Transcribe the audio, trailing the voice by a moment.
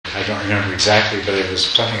I don't remember exactly, but it was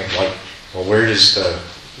something like, well, where does the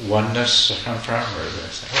oneness come from? Or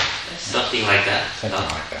something like that. Something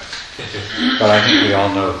like that. But I think we all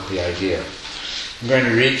know the idea. I'm going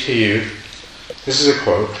to read to you, this is a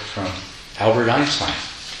quote from Albert Einstein,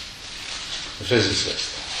 the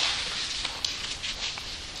physicist.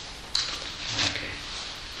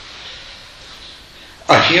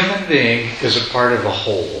 A human being is a part of a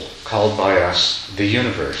whole called by us the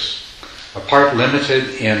universe, a part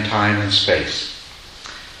limited in time and space.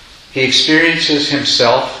 He experiences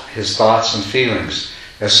himself, his thoughts and feelings,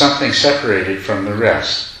 as something separated from the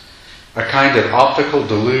rest, a kind of optical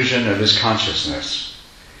delusion of his consciousness.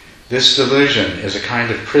 This delusion is a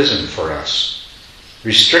kind of prison for us,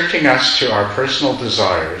 restricting us to our personal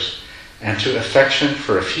desires and to affection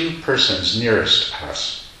for a few persons nearest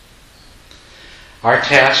us. Our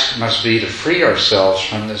task must be to free ourselves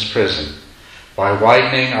from this prison by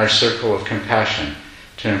widening our circle of compassion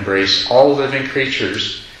to embrace all living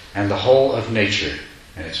creatures and the whole of nature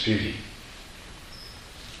and its beauty.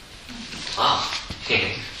 Wow.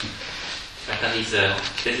 I thought he's a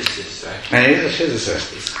physicist, right? And he is a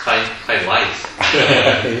physicist. He's quite wise.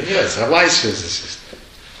 He is, a wise physicist.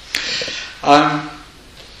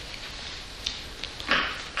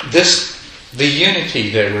 The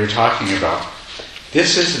unity that we're talking about,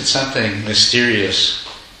 this isn't something mysterious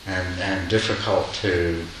and difficult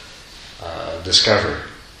to discover.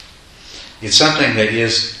 It's something that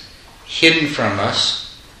is hidden from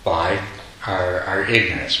us by our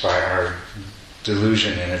ignorance, by our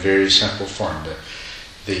delusion in a very simple form.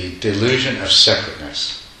 The delusion of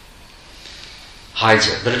separateness hides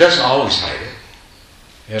it, but it doesn't always hide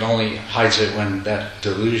it. It only hides it when that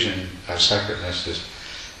delusion of separateness is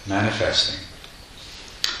manifesting.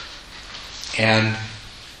 And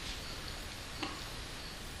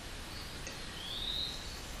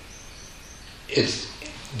it's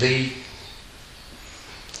the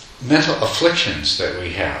mental afflictions that we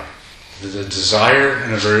have, the desire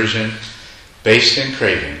and aversion based in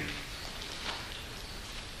craving,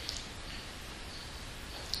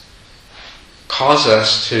 cause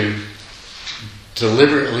us to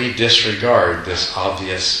deliberately disregard this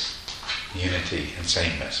obvious unity and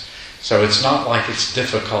sameness. So it's not like it's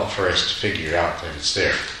difficult for us to figure out that it's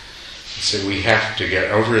there. So we have to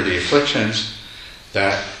get over the afflictions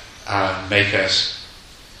that make us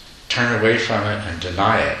turn away from it and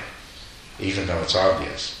deny it, even though it's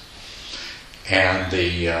obvious. And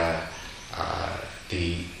the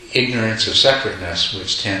ignorance of separateness,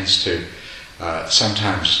 which tends to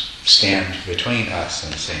sometimes stand between us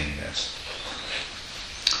and seeing this.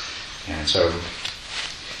 And so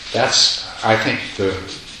that's, I think,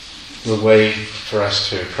 the way for us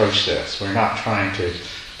to approach this. We're not trying to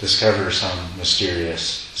discover some mysterious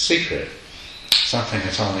secret, something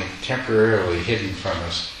that's only temporarily hidden from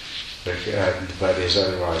us, but is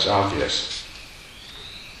otherwise obvious.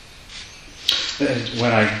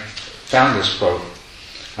 When I found this quote,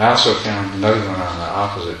 I also found another one on the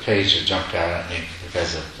opposite page that jumped out at me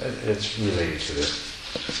because it's related to this.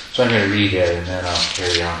 So I'm going to read it and then I'll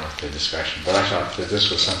carry on with the discussion. But I thought that this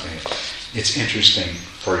was something it's interesting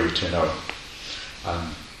for you to know.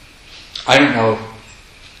 I don't know.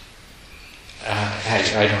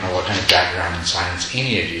 I don't know what kind of background in science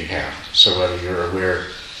any of you have. So whether you're aware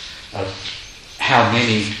of how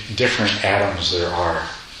many different atoms there are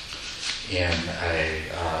in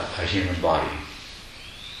a human body,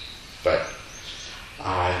 but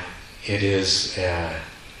it is a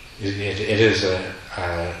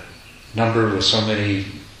number with so many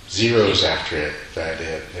zeros after it that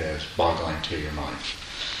it is boggling to your mind.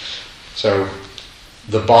 So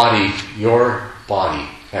the body, your body,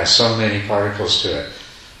 has so many particles to it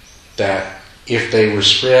that if they were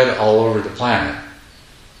spread all over the planet,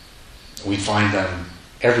 we find them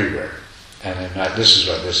everywhere. And this is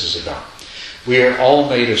what this is about. We are all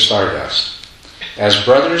made of stardust. As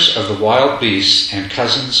brothers of the wild beasts and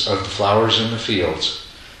cousins of the flowers in the fields,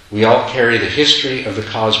 we all carry the history of the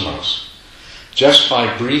cosmos. Just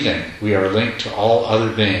by breathing, we are linked to all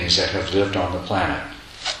other beings that have lived on the planet.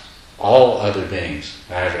 All other beings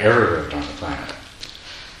that have ever lived on the planet.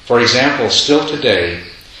 For example, still today,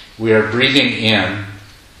 we are breathing in,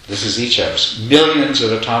 this is each of us, millions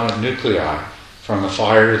of atomic nuclei from the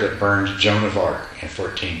fire that burned Joan of Arc in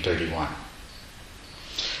 1431.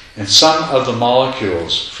 And some of the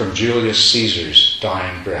molecules from Julius Caesar's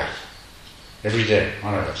dying breath. Every day,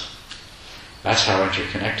 one of us. That's how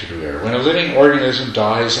interconnected we are. When a living organism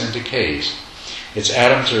dies and decays, its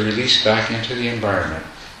atoms are released back into the environment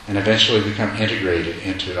and eventually become integrated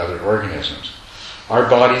into other organisms. Our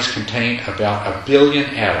bodies contain about 1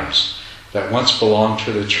 billion atoms, that once belonged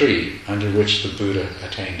to the tree under which the Buddha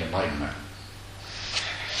attained enlightenment.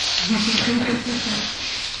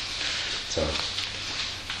 So,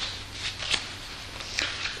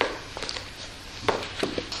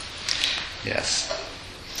 yes.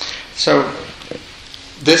 So,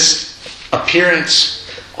 this appearance,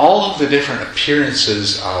 all of the different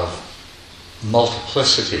appearances of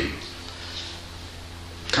multiplicity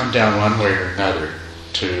come down one way or another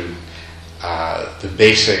to the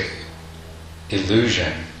basic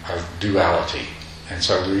illusion of duality. And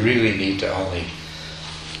so we really need to only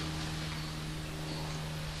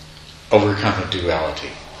overcome a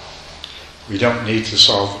duality. We don't need to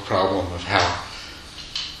solve the problem of how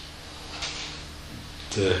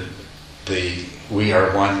we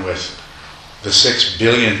are one with the 6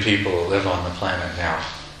 billion people who live on the planet now,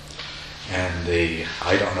 and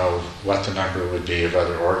I don't know what the number would be of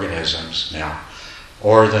other organisms now,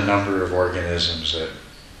 or the number of organisms that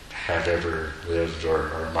have ever lived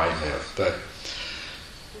or might live. But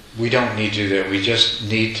we don't need to do that. We just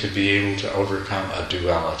need to be able to overcome a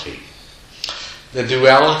duality. The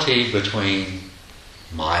duality between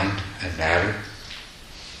mind and matter,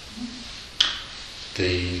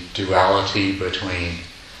 the duality between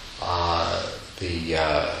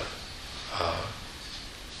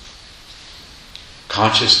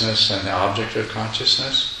consciousness and the object of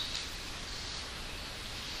consciousness,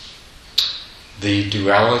 the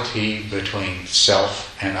duality between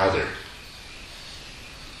self and other.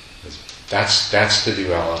 That's the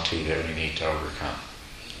duality that we need to overcome.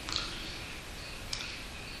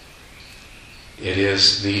 It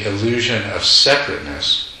is the illusion of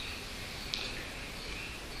separateness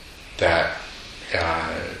that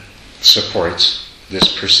supports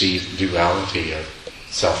this perceived duality of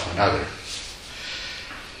self and other.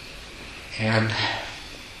 And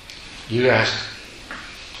you asked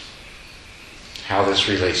how this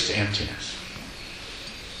relates to emptiness.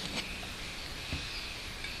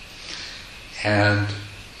 And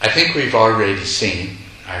I think we've already seen,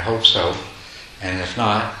 I hope so, and if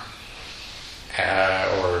not,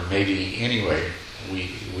 or maybe anyway,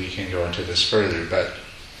 we can go into this further, but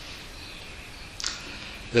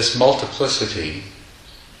this multiplicity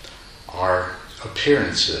are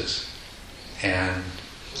appearances, and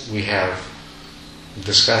we have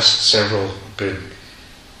discussed several good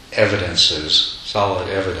evidences, solid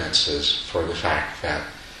evidences for the fact that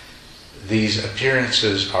these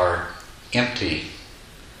appearances are empty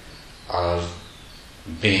of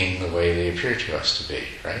being the way they appear to us to be,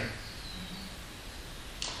 right?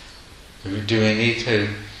 Do we need to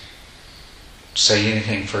say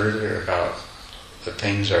anything further about the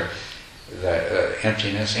things are the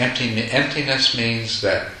emptiness? Emptiness means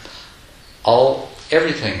that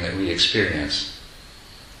everything that we experience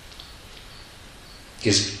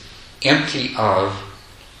is empty of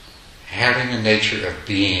having a nature of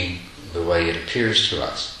being the way it appears to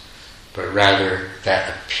us, but rather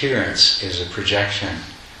that appearance is a projection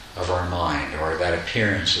of our mind, or that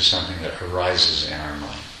appearance is something that arises in our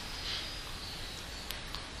mind.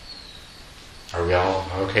 Are we all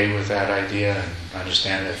okay with that idea and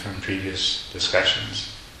understand it from previous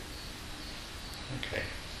discussions? Okay.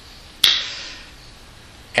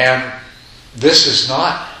 And this is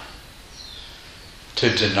not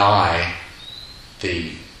to deny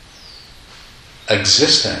the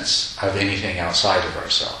existence of anything outside of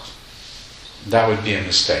ourselves. That would be a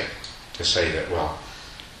mistake to say that, well,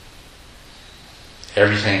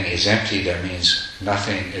 everything is empty, that means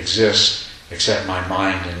nothing exists except my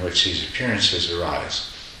mind in which these appearances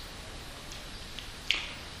arise.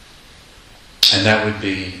 And that would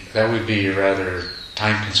be a rather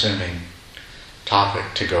time-consuming topic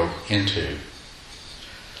to go into.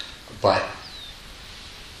 But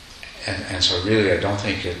and so really I don't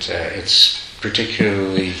think it's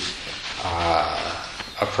particularly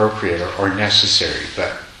appropriate or necessary,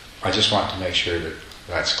 but I just want to make sure that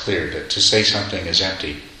that's clear, that to say something is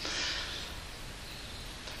empty.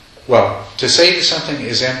 Well, to say that something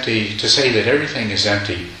is empty, to say that everything is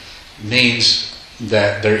empty, means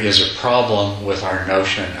that there is a problem with our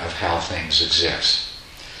notion of how things exist.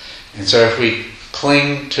 And so if we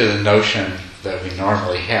cling to the notion that we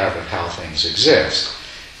normally have of how things exist,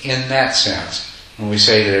 in that sense, when we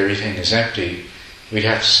say that everything is empty, we'd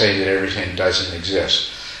have to say that everything doesn't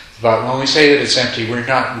exist. But when we say that it's empty, we're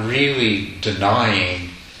not really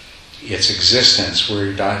denying its existence.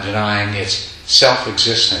 We're denying its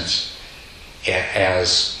self-existence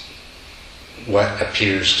as what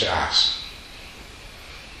appears to us.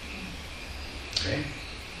 Okay?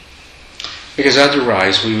 Because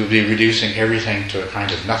otherwise we would be reducing everything to a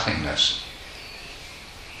kind of nothingness.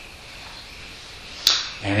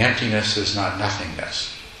 And emptiness is not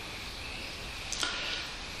nothingness.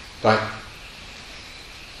 But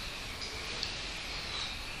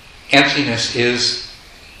emptiness is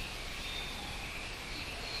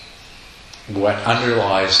what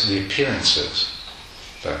underlies the appearances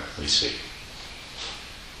that we see.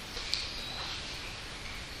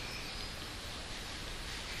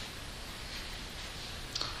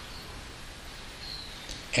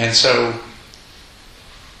 And so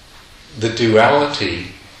the duality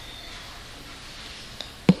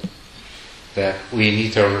that we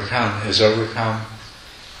need to overcome is overcome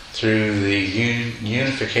through the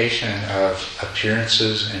unification of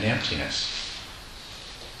appearances and emptiness.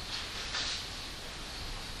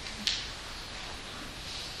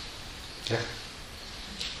 Yeah.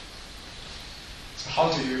 So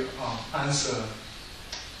how do you answer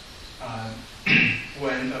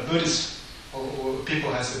when a Buddhist or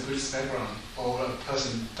people has a Buddhist background or a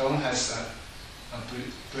person don't has a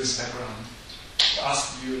Buddhist background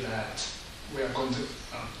ask you that we are going to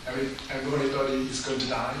everybody is going to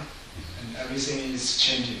die and everything is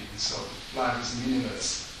changing, so life is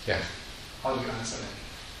meaningless. Yeah. How do you answer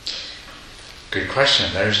that? Good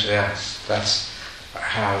question. That's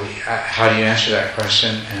how do you answer that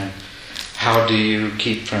question, and how do you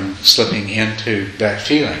keep from slipping into that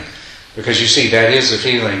feeling? Because you see, that is a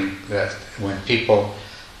feeling that when people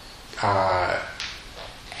have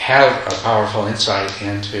a powerful insight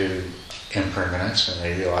into impermanence and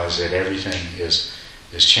they realize that everything is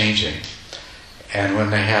changing, and when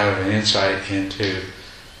they have an insight into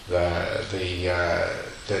that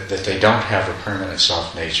they don't have a permanent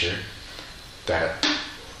self-nature, that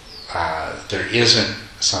there isn't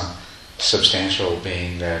some substantial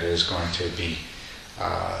being that is going to be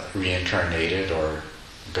reincarnated or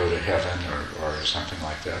go to heaven or something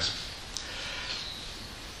like this.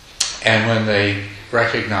 And when they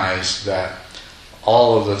recognize that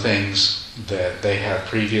all of the things that they have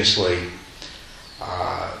previously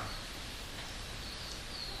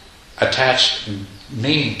attached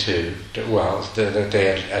meaning to, that they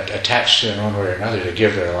had attached to in one way or another to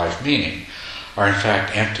give their life meaning, are in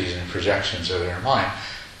fact empties and projections of their mind.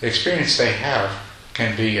 The experience they have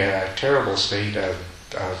can be a terrible state of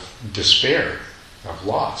despair, of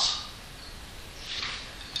loss.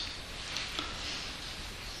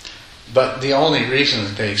 But the only reason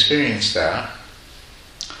that they experience that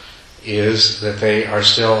is that they are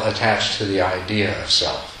still attached to the idea of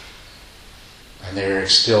self. And they're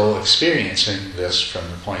still experiencing this from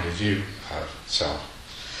the point of view of self.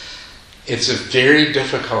 It's a very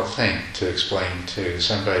difficult thing to explain to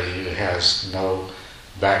somebody who has no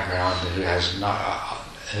background,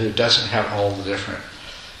 who doesn't have all the different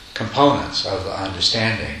components of the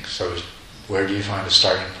understanding. So where do you find a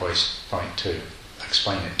starting point to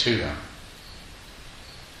explain it to them?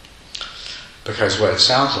 Because what it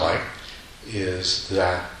sounds like is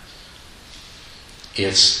that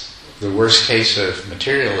it's the worst case of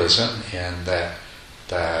materialism, and that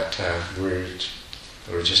we're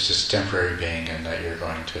just this temporary being, and that you're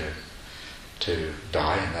going to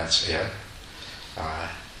die, and that's it.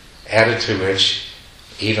 Added to which,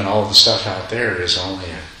 even all the stuff out there is only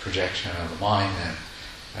a projection of the mind,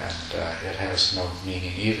 and it has no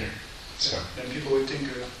meaning either. So, and people would think,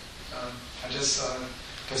 I just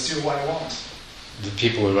pursue what I want. The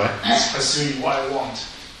people who what? Pursuing what I want.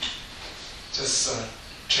 Just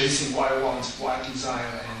chasing what I want, what I desire,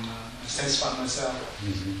 and satisfy myself.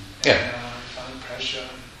 Mm-hmm. And find pressure.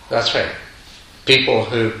 That's right. People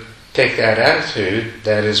who take that attitude,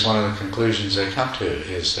 that is one of the conclusions they come to,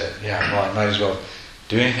 is that, I might as well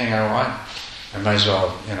do anything I want. I might as well,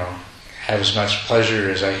 have as much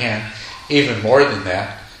pleasure as I can. Even more than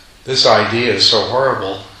that, this idea is so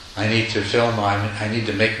horrible, I need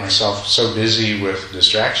to make myself so busy with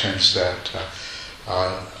distractions that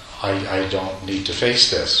I don't need to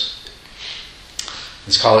face this.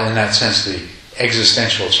 It's called, in that sense, the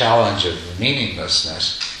existential challenge of the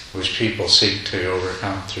meaninglessness, which people seek to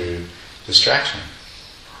overcome through distraction.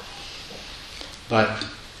 But,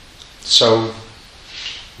 so,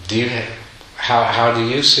 how do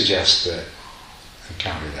you suggest that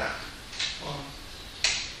encounter that?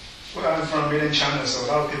 Well, I'm from mainland China, so a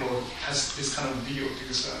lot of people has this kind of view,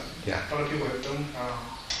 because a lot of people don't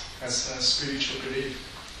has a spiritual belief.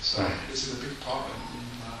 So this is a big problem in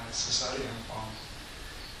my society I'm from.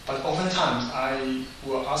 But oftentimes I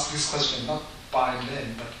will ask this question not by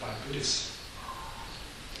them, but by Buddhists.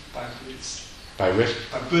 By Buddhists. By which?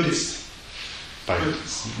 By Buddhists. By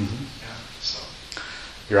Buddhists. Mm-hmm. Yeah. So.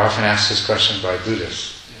 You're often asked this question by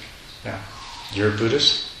Buddhists. Yeah. You're a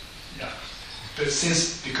Buddhist? Yeah. But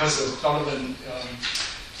because of a lot of them,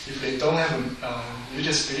 if they don't have a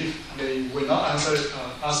religious belief, they will not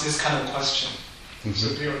ask this kind of question. Mm-hmm. So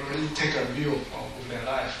they already take a view of their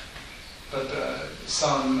life. but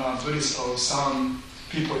some Buddhists or some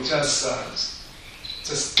people just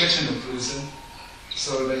get into Buddhism,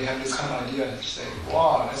 so they have this kind of idea to say,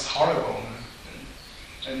 "Wow, that's horrible,"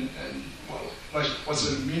 and what's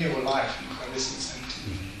the meaning of life? Everything is empty.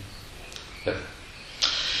 Mm-hmm. Yeah.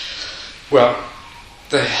 Well,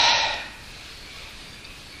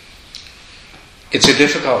 it's a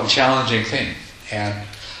difficult and challenging thing, and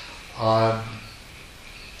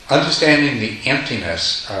understanding the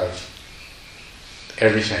emptiness of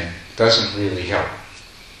everything doesn't really help,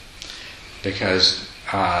 because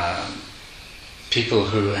people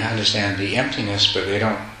who understand the emptiness, but they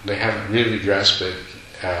haven't really grasped it,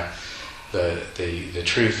 the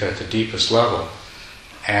truth at the deepest level,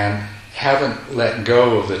 and haven't let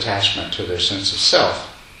go of the attachment to their sense of self,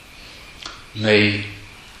 may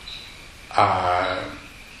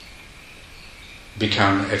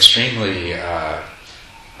become extremely,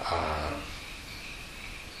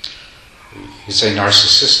 you say,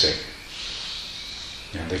 narcissistic.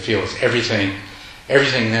 They feel everything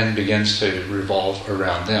then begins to revolve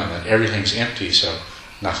around them, and everything's empty, so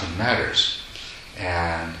nothing matters.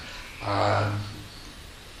 And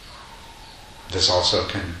this also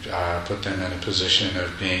can put them in a position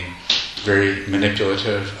of being very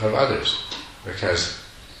manipulative of others, because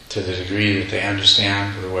to the degree that they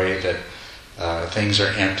understand the way that things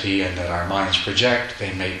are empty and that our minds project,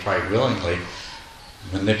 they may quite willingly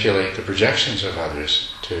manipulate the projections of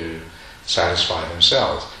others to satisfy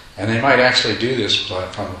themselves. And they might actually do this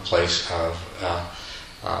from a place of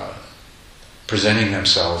presenting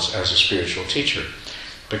themselves as a spiritual teacher,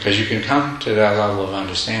 because you can come to that level of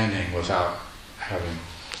understanding without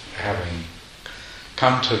having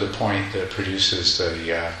come to the point that produces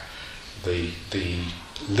the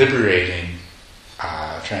liberating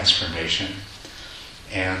transformation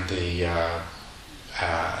and the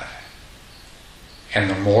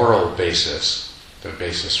moral basis, the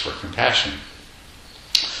basis for compassion.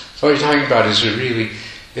 So what you're talking about is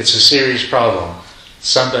it's a serious problem.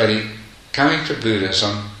 Somebody coming to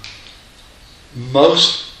Buddhism,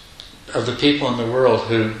 most of the people in the world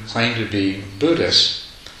who claim to be Buddhists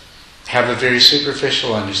have a very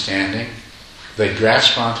superficial understanding. They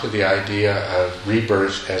grasp onto the idea of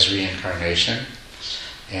rebirth as reincarnation,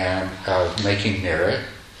 and of making merit,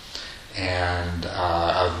 and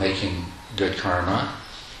of making good karma,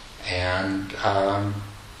 and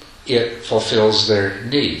it fulfills their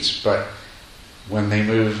needs. But when they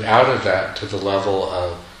move out of that to the level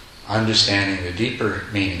of understanding the deeper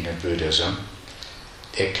meaning of Buddhism,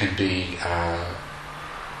 it can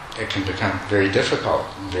become very difficult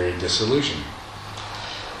and very disillusioned.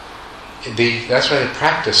 That's why the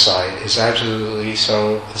practice side is absolutely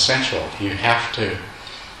so essential. You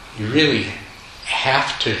really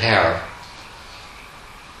have to have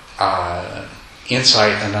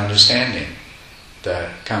insight and understanding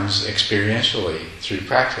that comes experientially through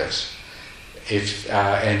practice.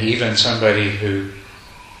 And even somebody who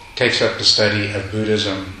takes up the study of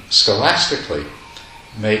Buddhism scholastically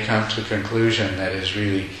may come to a conclusion that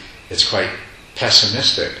it's quite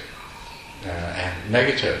pessimistic and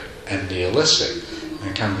negative and nihilistic,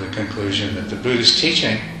 and come to the conclusion that the Buddhist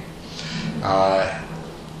teaching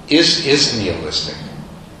is nihilistic,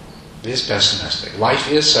 is pessimistic. Life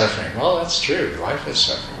is suffering. Well, that's true. Life is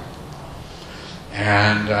suffering.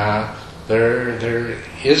 And there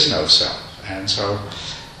is no self. And so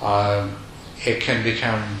it can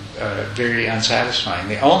become very unsatisfying.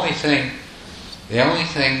 The only thing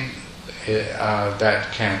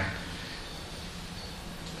that can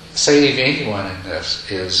save anyone in this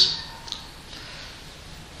is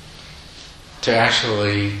to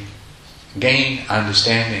actually gain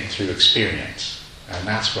understanding through experience, and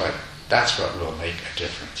that's what will make a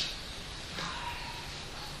difference.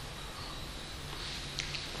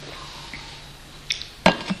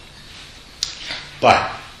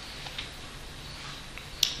 But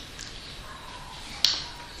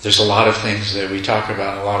there's a lot of things that we talk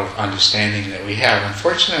about, a lot of understanding that we have, and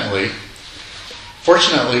fortunately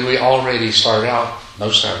we already start out,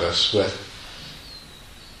 most of us, with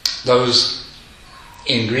those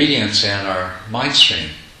ingredients in our mind stream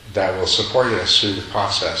that will support us through the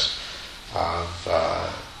process of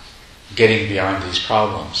getting beyond these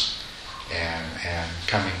problems and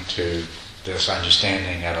coming to this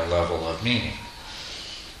understanding at a level of meaning.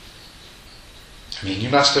 I mean, you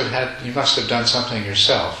must have done something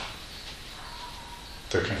yourself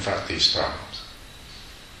to confront these problems.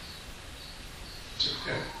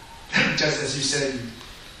 Just as you said,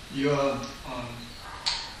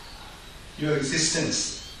 your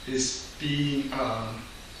existence is being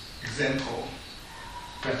example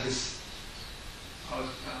practice of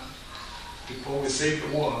before we save the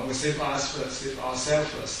world, we save us first, save ourselves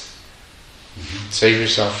first. Mm-hmm. Save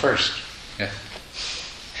yourself first. Yeah.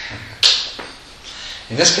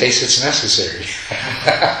 In this case, it's necessary.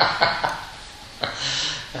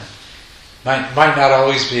 Might not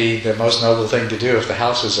always be the most noble thing to do if the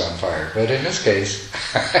house is on fire, but in this case,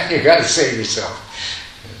 you got to save yourself.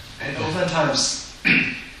 And oftentimes,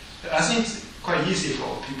 I think it's quite easy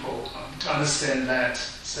for people to understand that,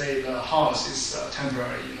 say, the house is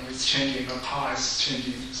temporary, it's changing, the car is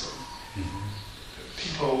changing, so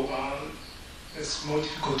people, it's more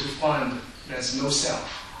difficult to find there's no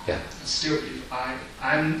self. Yeah. Still, if I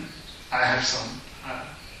have some,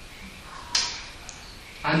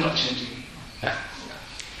 I'm not changing. Yeah.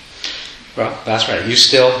 Well, that's right. You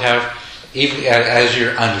still have, even as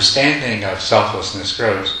your understanding of selflessness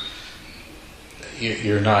grows,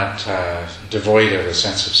 you're not devoid of a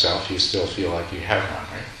sense of self. You still feel like you have one,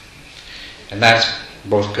 right? And that's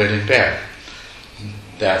both good and bad.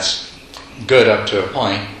 That's good up to a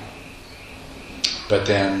point, but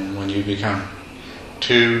then when you become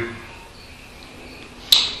too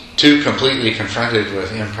completely confronted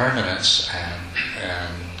with impermanence and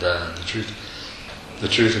the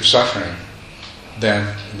truth of suffering,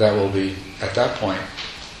 then that will be, at that point,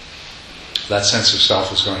 that sense of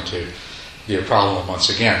self is going to be a problem once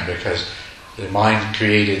again, because the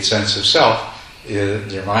mind-created sense of self,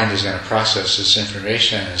 your mind is going to process this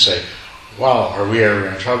information and say, wow, are we ever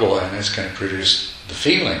in trouble? And it's going to produce the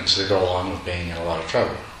feelings that go along with being in a lot of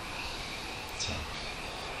trouble.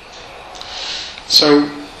 So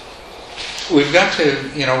we've got to,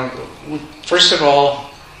 first of all,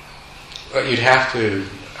 what you'd have to,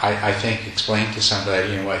 I think, explain to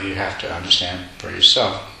somebody, what you have to understand for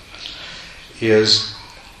yourself is,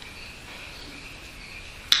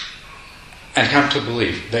 and come to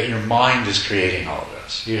believe that your mind is creating all of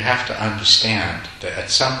this. You have to understand that at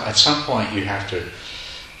some point you have to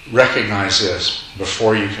recognize this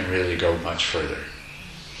before you can really go much further.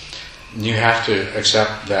 And you have to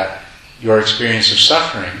accept that your experience of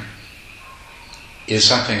suffering is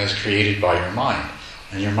something that's created by your mind.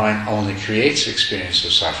 And your mind only creates experience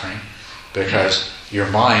of suffering because your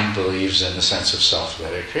mind believes in the sense of self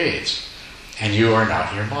that it creates. And you are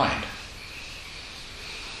not your mind.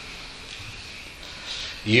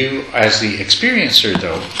 You, as the experiencer,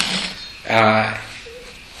 though,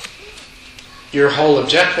 your whole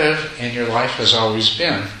objective in your life has always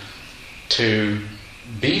been to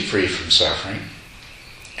be free from suffering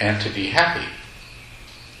and to be happy.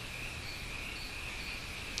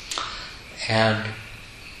 And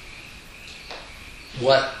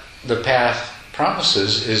what the path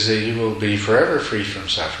promises is that you will be forever free from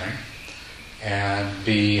suffering and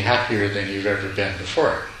be happier than you've ever been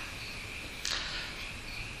before.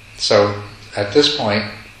 So at this point,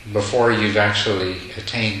 before you've actually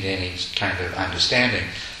attained any kind of understanding,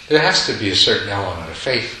 there has to be a certain element of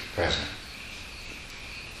faith present.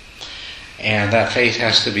 And that faith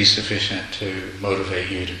has to be sufficient to motivate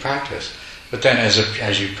you to practice. But then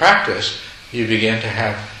as you practice, you begin to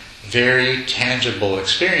have very tangible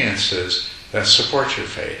experiences that support your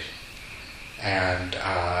faith. And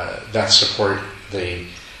that support the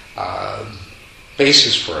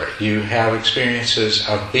basis for it. You have experiences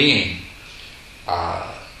of being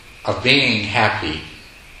happy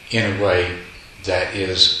in a way that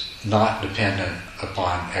is not dependent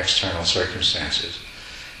upon external circumstances.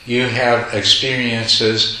 You have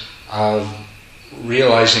experiences of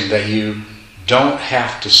realizing that you don't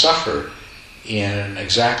have to suffer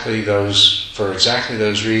for exactly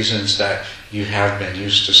those reasons that you have been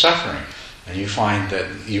used to suffering. And you find that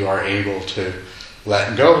you are able to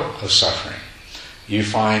let go of suffering. You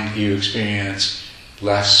find you experience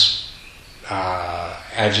less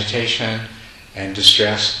agitation and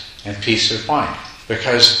distress and peace of mind,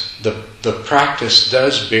 because the practice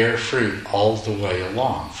does bear fruit all the way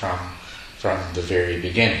along from the very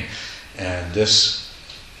beginning. And it's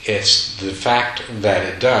the fact that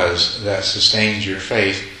it does that sustains your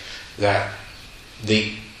faith that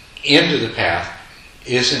the end of the path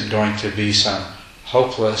isn't going to be some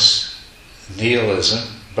hopeless nihilism,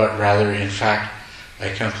 but rather, in fact,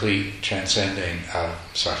 a complete transcending of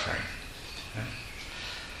suffering.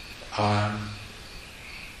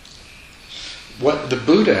 What the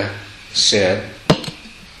Buddha said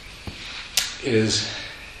is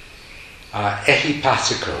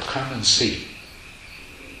ehipatiko, come and see.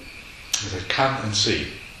 He said, come and see.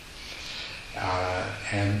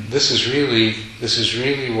 And this is really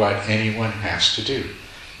what anyone has to do.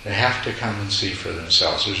 They have to come and see for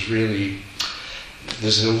themselves.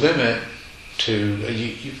 There's a limit to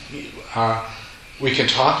we can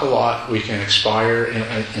talk a lot, we can inspire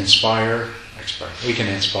We can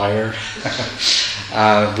inspire.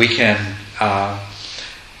 We can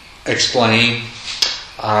explain.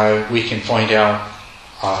 We can point out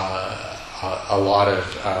a lot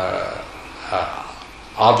of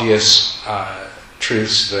obvious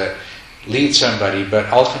truths that lead somebody, but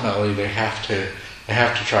ultimately they have to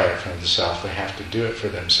try it for themselves. They have to do it for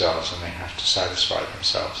themselves, and they have to satisfy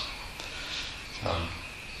themselves.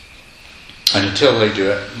 And until they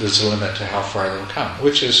do it, there's a limit to how far they'll come.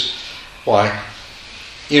 Which is why,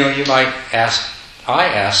 you might ask. I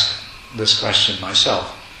ask this question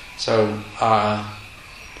myself. So,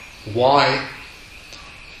 why,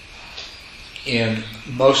 in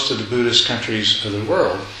most of the Buddhist countries of the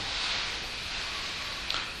world,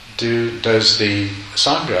 does the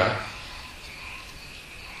Sangha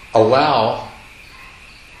allow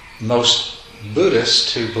most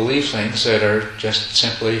Buddhists to believe things that are just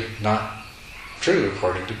simply not true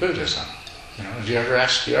according to Buddhism? Have you ever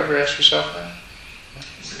asked yourself that?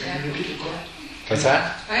 What's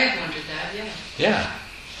that? I have wondered that, yeah.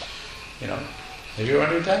 Yeah. Have you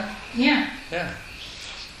wondered that? Yeah. Yeah.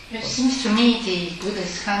 It seems to me the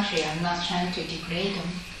Buddhist country, I'm not trying to degrade them,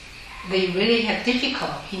 they really have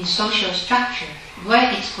difficult in social structure,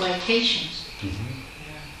 right exploitations. Mm-hmm.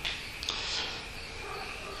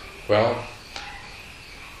 Well,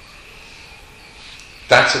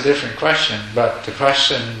 that's a different question, but the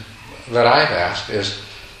question that I've asked is,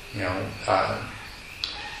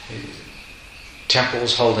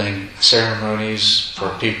 temples holding ceremonies for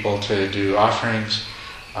people to do offerings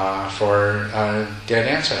for dead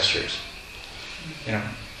ancestors.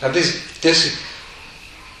 Now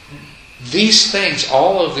these things,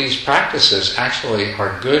 all of these practices actually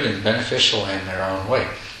are good and beneficial in their own way.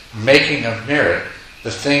 Making of merit,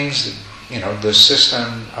 the things, the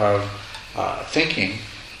system of thinking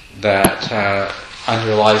that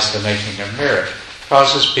underlies the making of merit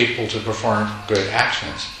causes people to perform good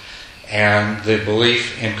actions. And the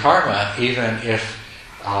belief in karma, even if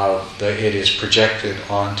it is projected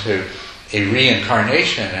onto a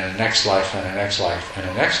reincarnation and a next life and a next life and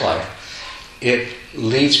a next life, it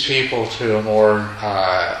leads people to a more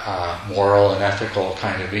moral and ethical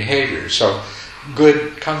kind of behavior. So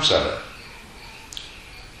good comes of it.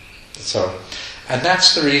 And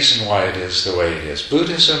that's the reason why it is the way it is.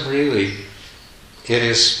 Buddhism really, it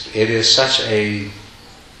is such a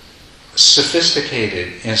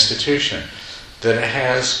sophisticated institution that it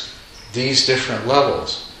has these different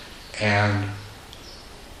levels, and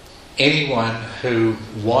anyone who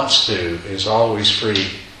wants to is always free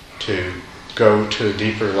to go to a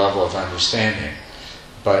deeper level of understanding.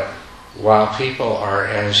 But while people are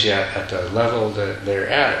as yet at the level that they're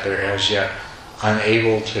as yet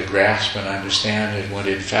unable to grasp and understand, and would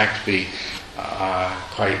in fact be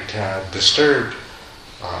quite disturbed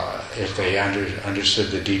if they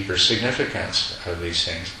understood the deeper significance of these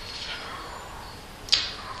things.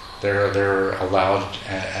 They're allowed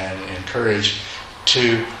and encouraged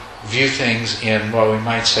to view things in what we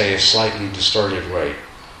might say a slightly distorted way.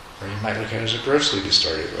 Or you might look at it as a grossly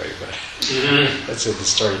distorted way, but that's a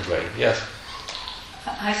distorted way. Yes?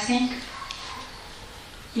 I think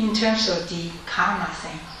in terms of the karma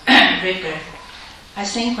thing, rebirth, I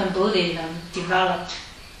think when Buddhism developed,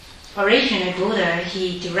 originally Buddha,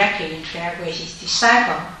 he directly interacted with his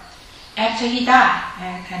disciple after he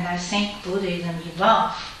died, and I think Buddhism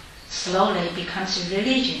evolved, slowly becomes a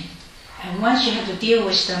religion. And once you have to deal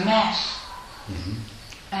with the mass,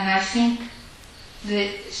 and I think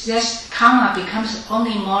this karma becomes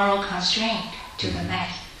only moral constraint to the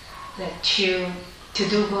mass, that to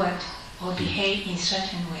do good or behave in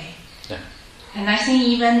certain way. Yeah. And I think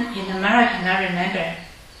even in America, I remember,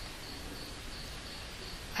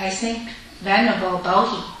 I think Venerable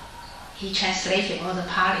Bodhi, he translated all the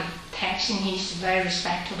Pali texts, and he's a very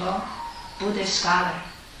respectable Buddhist scholar.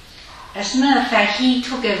 As a matter of fact, he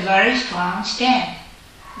took a very strong stand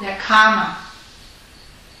that karma,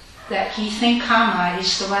 that he thinks karma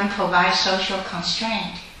is the one provides social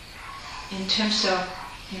constraint in terms of,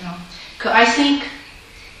 because I think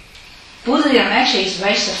Buddhism actually is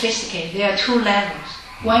very sophisticated. There are two levels.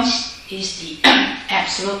 One is the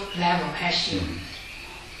absolute level, as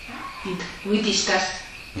we discussed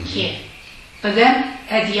here. But then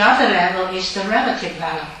at the other level is the relative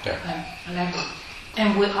level.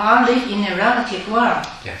 And we all live in a relative world.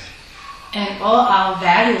 Yes. And all our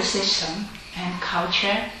value system and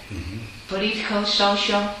culture, political,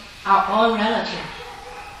 social, are all relative.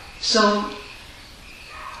 So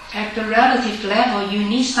at the relative level, you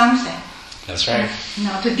need something. That's right.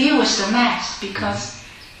 To deal with the mass, because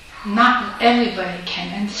not everybody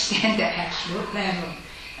can understand the absolute level.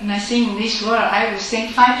 And I think in this world, I would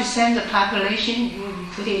think 5% of the population would be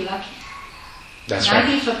pretty lucky. That's right.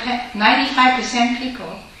 95%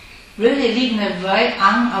 people really living a very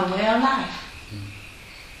unaware life.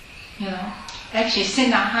 You know, actually,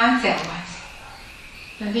 Sina Han said once,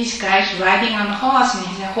 when this guy's riding on a horse, and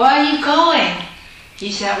he said, "Where are you going?"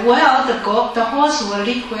 He said, "Well, the horse will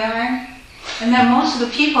lead where I am." And then most of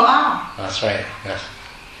the people are. That's right, yes.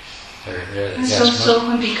 So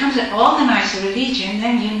when it becomes an organized religion,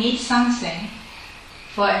 then you need something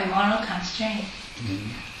for a moral constraint. Mm-hmm.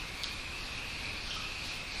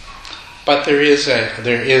 But there is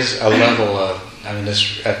a level of, I mean,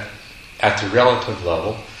 this, at the relative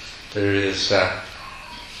level, there is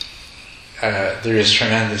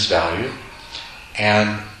tremendous value,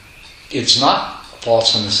 and it's not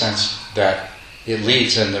false in the sense that it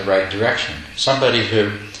leads in the right direction. Somebody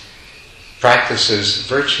who practices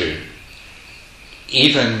virtue,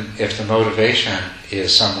 even if the motivation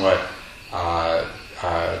is somewhat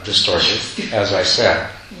distorted, as I said,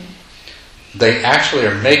 they actually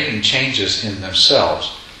are making changes in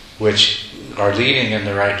themselves which are leading in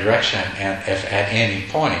the right direction, and if at any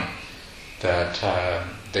point that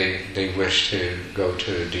they wish to go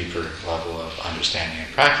to a deeper level of understanding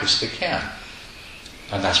and practice, they can.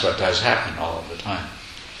 And that's what does happen all of the time.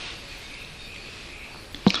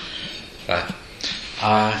 But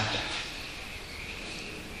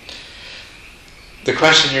the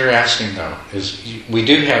question you're asking, though, is we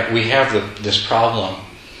have this problem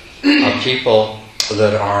of people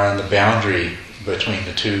that are on the boundary between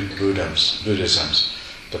the two Buddhisms.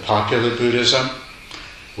 The popular Buddhism,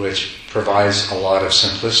 which provides a lot of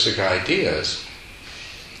simplistic ideas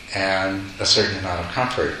and a certain amount of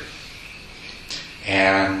comfort,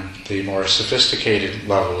 and the more sophisticated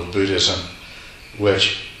level of Buddhism,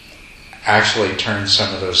 which actually turns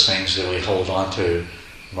some of those things that we hold on to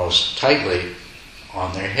most tightly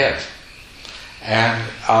on their head. And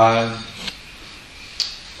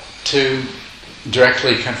to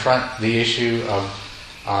directly confront the issue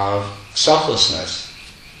of selflessness,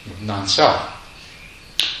 non-self.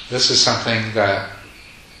 This is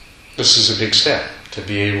a big step, to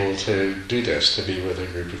be able to do this, to be with a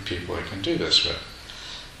group of people I can do this with.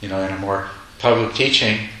 You know, in a more public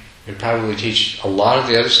teaching, we probably teach a lot of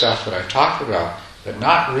the other stuff that I've talked about, but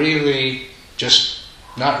not really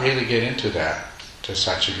get into that to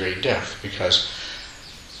such a great depth, because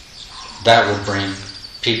that would bring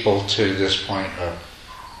people to this point of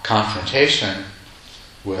confrontation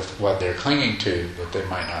with what they're clinging to that they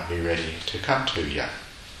might not be ready to come to yet.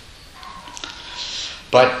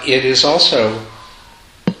 But it is also,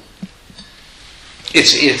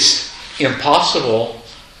 it's impossible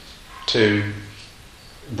to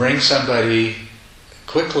bring somebody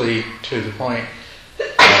quickly to the point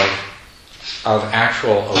of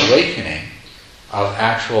actual awakening, of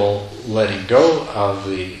actual letting go of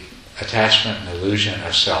the attachment and illusion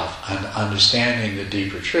of self and understanding the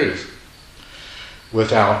deeper truth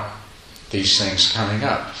without these things coming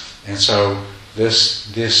up. And so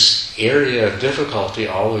this area of difficulty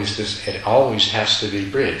always has to be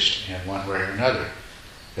bridged in one way or another.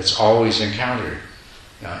 It's always encountered.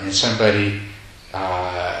 And somebody,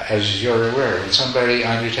 as you're aware, when somebody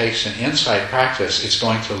undertakes an insight practice, it's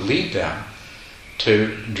going to lead them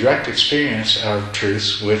to direct experience of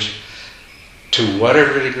truths which, to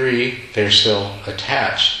whatever degree they're still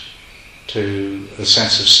attached to the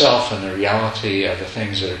sense of self and the reality of the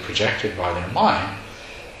things that are projected by their mind,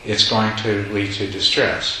 it's going to lead to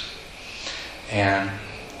distress. And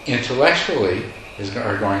intellectually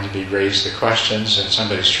are going to be raised the questions, and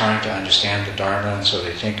somebody's trying to understand the Dharma, and so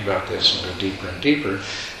they think about this and go deeper and deeper,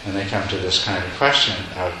 and they come to this kind of question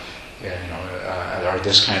of, or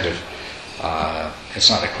this kind of, it's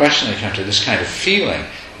not a question, they come to this kind of feeling,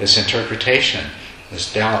 this interpretation,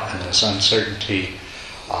 this doubt and this uncertainty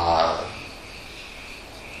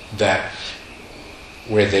that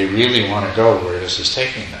where they really want to go, where this is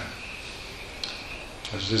taking them.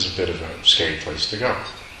 This is a bit of a scary place to go.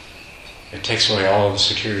 It takes away all the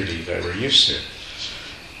security that we're used to.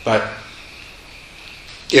 But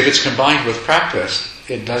if it's combined with practice,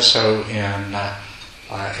 it does so in a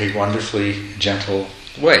wonderfully gentle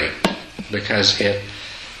way, because it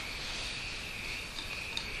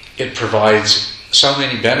provides so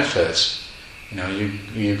many benefits.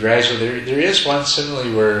 You gradually, there is one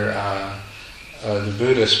simile where the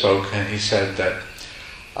Buddha spoke, and he said that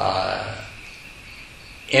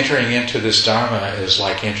entering into this Dharma is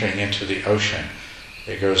like entering into the ocean.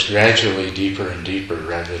 It goes gradually deeper and deeper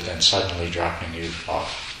rather than suddenly dropping you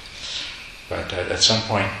off. But at some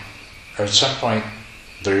point,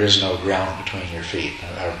 there is no ground between your feet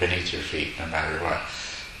or beneath your feet, no matter what.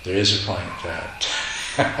 There is a point that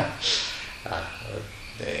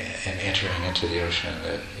in entering into the ocean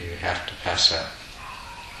that you have to pass that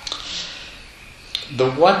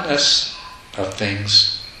The oneness of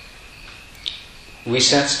things, we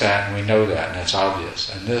sense that and we know that, and it's obvious.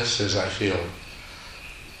 And this is, I feel,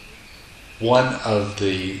 one of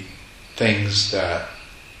the things that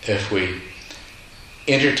if we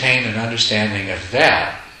entertain an understanding of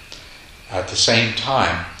that, at the same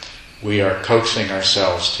time, we are coaxing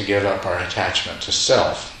ourselves to give up our attachment to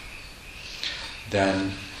self,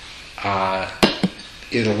 then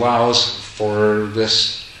it allows for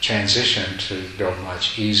this transition to go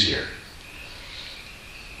much easier.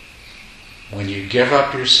 When you give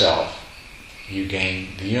up yourself, you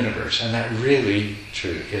gain the universe, and that really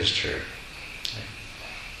is true.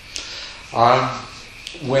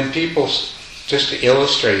 When people, just to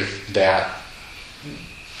illustrate that,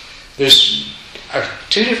 there's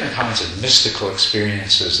two different kinds of mystical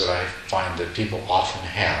experiences that I find that people often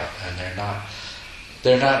have, and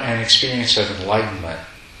they're not an experience of enlightenment,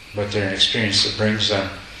 but they're an experience that brings them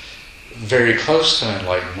very close to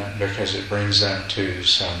enlightenment because it brings them to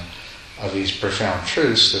some of these profound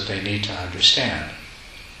truths that they need to understand.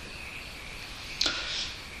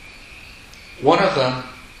 One of them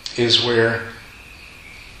is where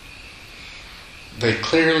they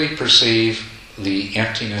clearly perceive the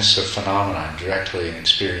emptiness of phenomenon directly and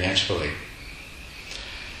experientially,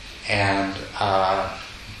 and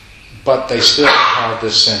but they still have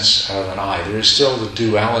this sense of an I. There is still the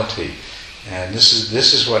duality, and this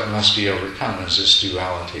is what must be overcome, is this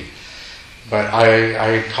duality. But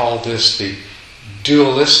I call this the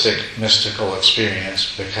dualistic mystical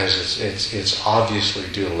experience because it's obviously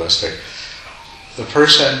dualistic. The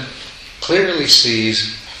person clearly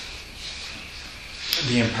sees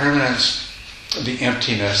the impermanence, the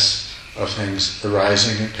emptiness of things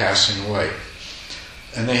arising and passing away.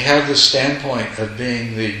 And they have the standpoint of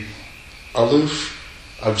being the aloof,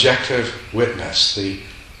 objective witness, the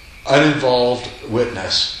uninvolved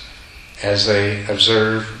witness, as they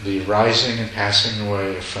observe the rising and passing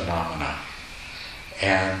away of phenomena.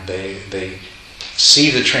 And they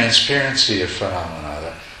see the transparency of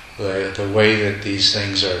phenomena, the way that these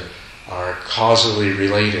things are causally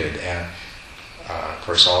related, and of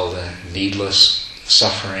course all the needless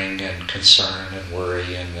suffering and concern and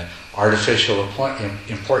worry and the artificial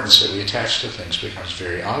importance that we attach to things becomes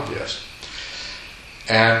very obvious.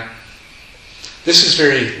 And this is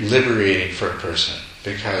very liberating for a person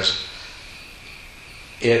because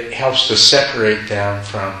it helps to separate them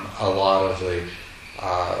from a lot of the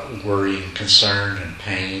worry and concern and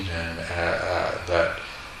pain and that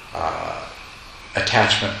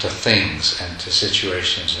attachment to things and to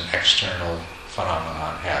situations and external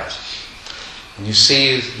phenomenon has. When you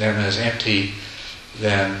see them as empty,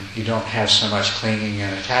 then you don't have so much clinging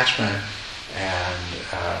and attachment, and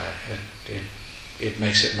it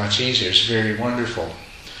makes it much easier. It's very wonderful.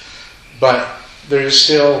 But there is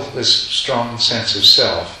still this strong sense of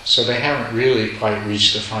self, so they haven't really quite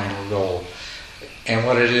reached the final goal. And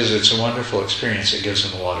what it is, it's a wonderful experience. It gives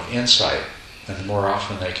them a lot of insight, and the more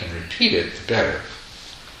often they can repeat it, the better.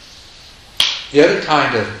 The other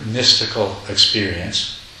kind of mystical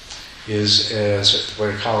experience is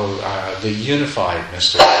what we call the unified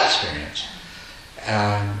mystical experience.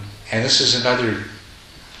 And this is another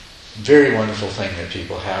very wonderful thing that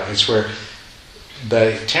people have. It's where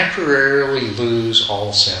they temporarily lose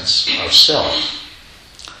all sense of self.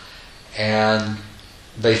 And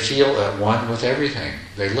they feel at one with everything.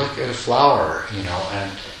 They look at a flower,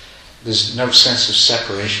 and there's no sense of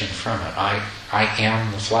separation from it. I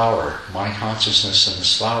am the flower. My consciousness and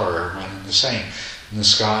this flower are one and the same. And the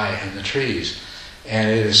sky and the trees. And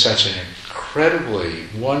it is such an incredibly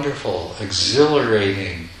wonderful,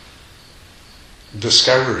 exhilarating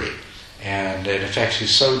discovery. And it affects you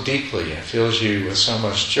so deeply and fills you with so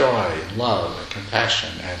much joy and love and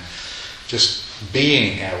compassion and just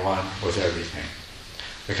being at one with everything.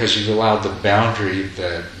 Because you've allowed the boundary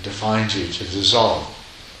that defines you to dissolve.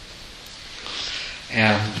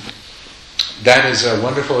 And that is a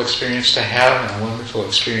wonderful experience to have and a wonderful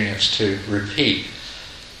experience to repeat,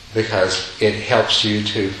 because it helps you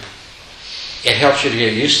to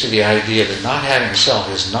get used to the idea that not having a self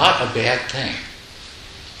is not a bad thing.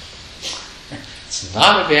 It's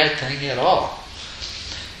not a bad thing at all.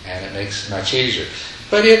 And it makes it much easier.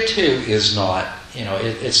 But it too is not,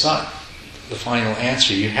 it's not the final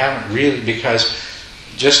answer. You haven't really, because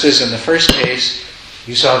just as in the first case,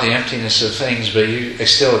 you saw the emptiness of things, but you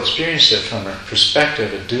still experienced it from a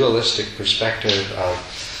perspective, a dualistic perspective of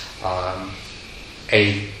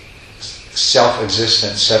a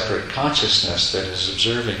self-existent, separate consciousness that is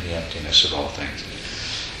observing the emptiness of all things.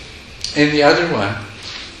 In the other one,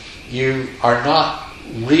 you are not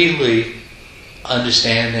really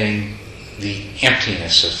understanding the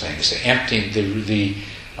emptiness of things, the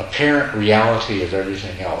apparent reality of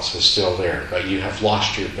everything else is still there, but you have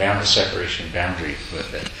lost your separation boundary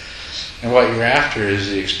with it. And what you're after is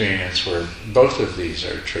the experience where both of these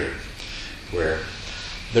are true, where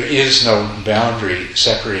there is no boundary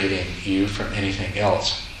separating you from anything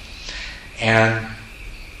else. And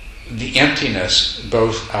the emptiness,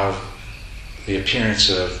 both of the appearance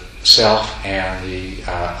of self and the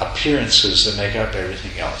appearances that make up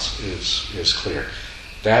everything else, is clear.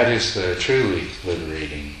 That is the truly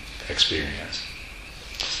liberating experience.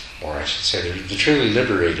 Or I should say, the truly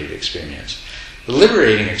liberated experience. The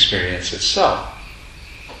liberating experience itself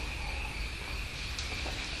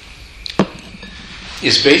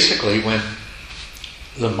is basically when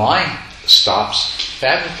the mind stops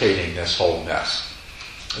fabricating this whole mess.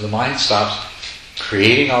 The mind stops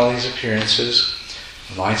creating all these appearances.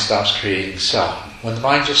 The mind stops creating self. When the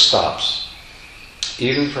mind just stops,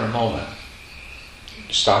 even for a moment,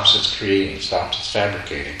 stops its creating, stops its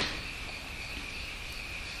fabricating,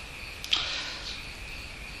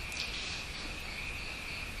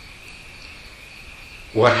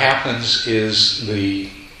 what happens is the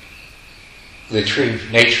true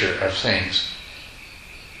nature of things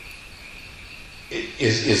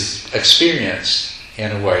is experienced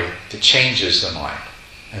in a way that changes the mind,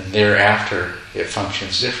 and thereafter it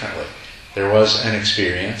functions differently. There was an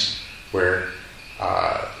experience where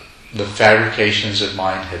the fabrications of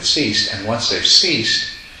mind had ceased, and once they've ceased,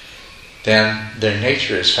 then their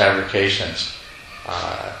nature as fabrications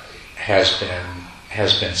has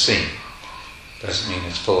been seen. Doesn't mean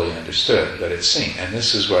it's fully understood, but it's seen, and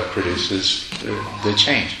this is what produces the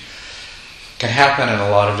change. It can happen in a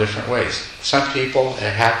lot of different ways. Some people,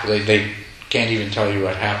 they can't even tell you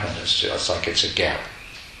what happened. It's just like it's a gap.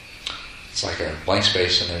 It's like a blank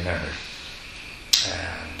space in their memory.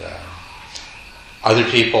 And other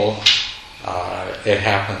people, it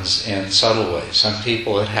happens in subtle ways. Some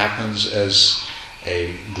people, it happens as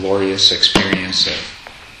a glorious experience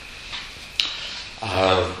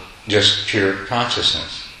of just pure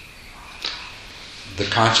consciousness. The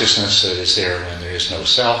consciousness that is there when there is no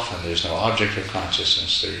self and there's no object of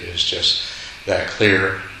consciousness. There is just that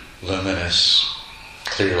clear, luminous,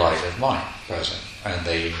 clear light of mind present, and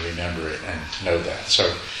they remember it and know that.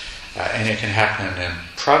 So, and it can happen in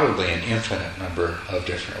probably an infinite number of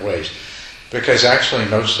different ways, because actually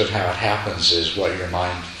most of how it happens is what your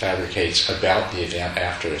mind fabricates about the event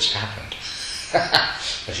after it's happened.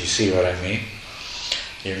 If you see what I mean?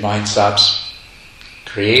 Your mind stops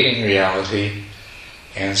creating reality,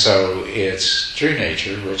 and so its true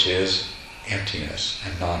nature, which is emptiness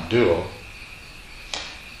and non-dual,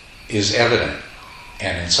 is evident,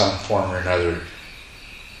 and in some form or another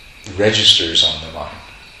registers on the mind.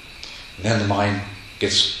 And then the mind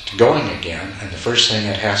gets going again, and the first thing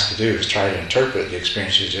it has to do is try to interpret the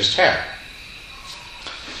experience you just had.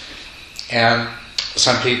 And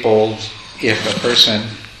some people, if a person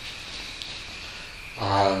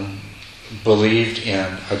believed in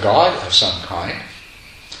a God of some kind,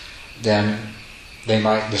 then they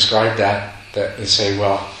might describe that they say,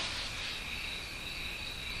 well,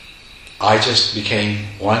 I just became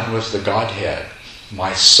one with the Godhead.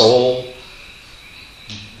 My soul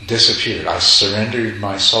disappeared. I surrendered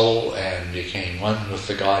my soul and became one with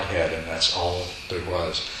the Godhead, and that's all there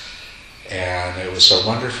was. And it was so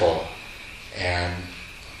wonderful. And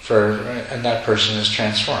that person is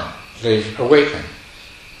transformed. They've awakened.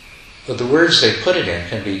 But the words they put it in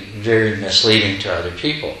can be very misleading to other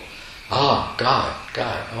people. Ah, God,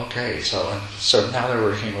 okay. So now they're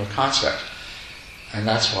working with concepts. And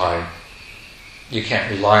that's why you can't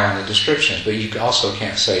rely on the descriptions. But you also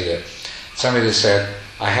can't say that somebody that said,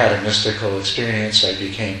 I had a mystical experience, I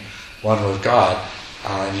became one with God,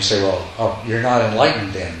 and you say, well, you're not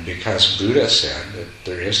enlightened then, because Buddha said that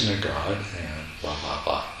there isn't a God, and blah, blah,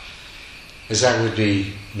 blah. Because that would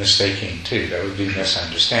be mistaking too. That would be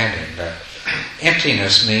misunderstanding. That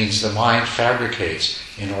emptiness means the mind fabricates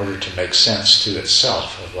in order to make sense to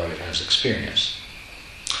itself of what it has experienced.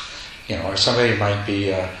 Or somebody might be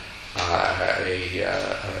a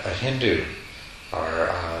Hindu or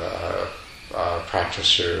a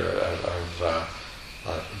practitioner of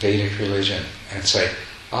Vedic religion and say,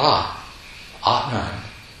 Atman,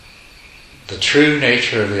 the true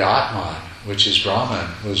nature of the Atman, which is Brahman,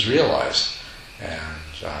 was realized. And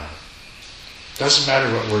doesn't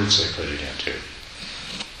matter what words they put it into.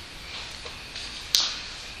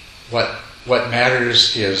 What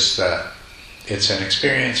matters is that it's an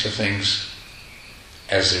experience of things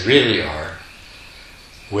as they really are,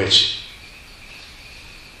 which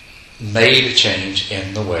made a change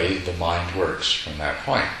in the way the mind works from that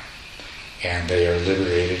point. and they are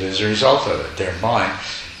liberated as a result of it. Their mind,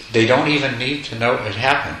 they don't even need to know it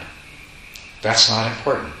happened. That's not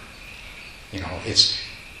important. A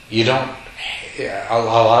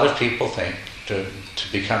lot of people think to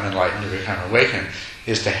become enlightened, to become awakened,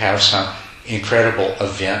 is to have some incredible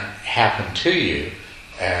event happen to you,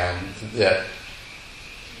 and that,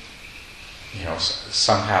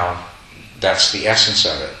 somehow that's the essence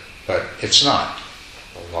of it. But it's not.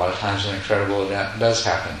 A lot of times an incredible event does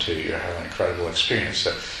happen to you. You have an incredible experience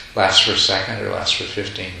that lasts for a second or lasts for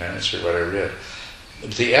 15 minutes or whatever it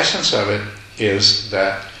is. The essence of it is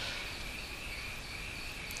that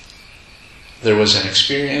there was an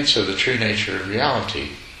experience of the true nature of reality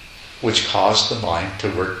which caused the mind to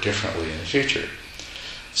work differently in the future.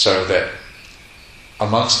 So that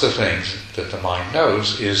amongst the things that the mind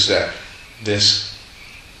knows is that this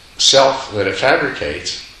self that it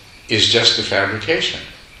fabricates is just a fabrication,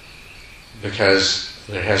 because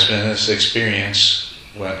there has been this experience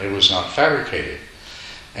when it was not fabricated.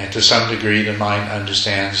 And to some degree the mind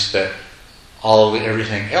understands that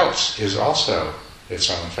everything else is also its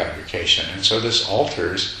own fabrication. And so this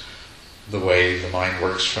alters the way the mind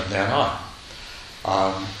works from then on.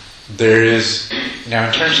 There is, now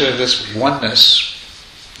in terms of this oneness,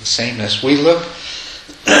 the sameness, we look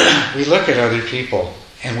at other people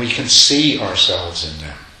and we can see ourselves in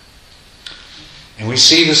them. And we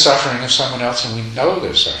see the suffering of someone else and we know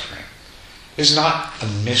they're suffering. There's not a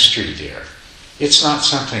mystery there. It's not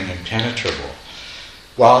something impenetrable.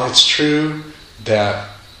 While it's true that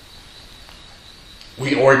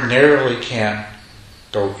we ordinarily can't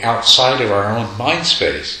go outside of our own mind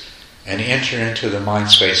space and enter into the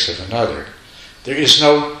mind space of another, there is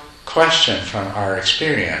no question from our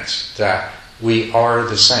experience that we are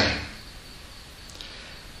the same.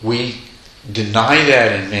 We deny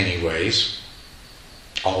that in many ways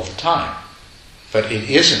all the time. But it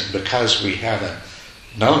isn't because we haven't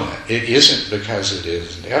known it. It isn't because it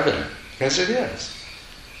isn't evident. Because it is.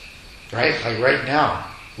 Right? Like right now,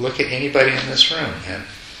 look at anybody in this room and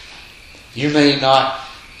you may not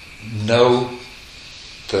know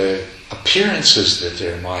the appearances that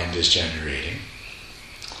their mind is generating.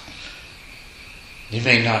 You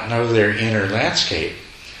may not know their inner landscape,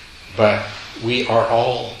 but we are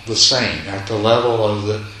all the same. At the level of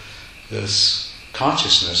this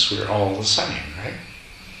consciousness, we're all the same, right?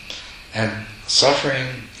 And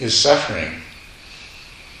suffering is suffering.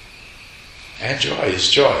 And joy is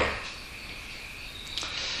joy.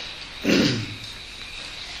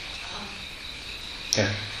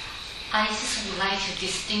 Yeah. I just would like to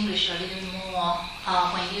distinguish a little more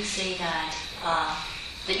when you say that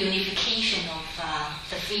the unification of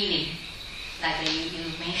the feeling, like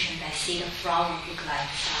you mentioned, I see the flower look like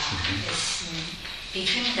it's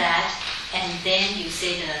between that, and then you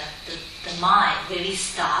say the mind really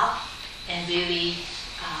stop and really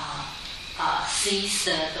sees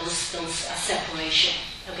those separation.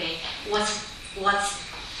 Okay, what's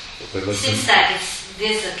seems like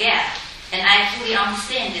there's a gap. And I fully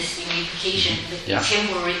understand this unification, the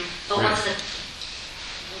temporary. But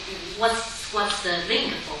what's the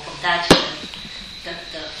link from that to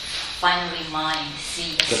the finally mind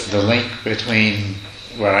sees? The link between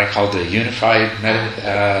what I call the unified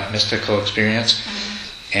mystical experience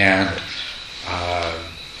and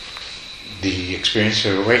the experience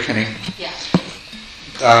of awakening. Yeah.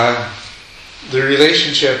 The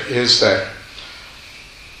relationship is that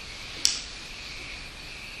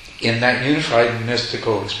in that unified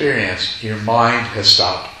mystical experience, your mind has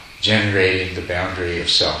stopped generating the boundary of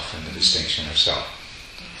self and the distinction of self.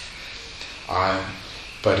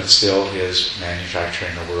 But it still is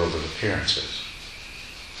manufacturing a world of appearances.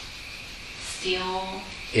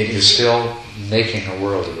 It is still making a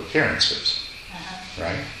world of appearances.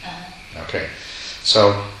 Right? Okay.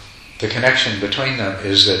 So the connection between them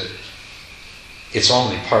is that it's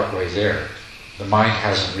only partway there. The mind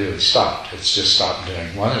hasn't really stopped. It's just stopped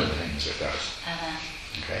doing one of the things it does.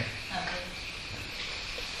 Okay? Okay.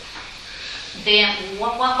 Then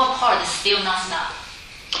what part is still not stopped?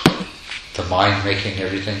 The mind making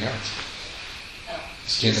everything else.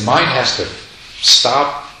 See, the mind has to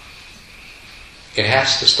stop. It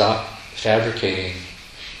has to stop fabricating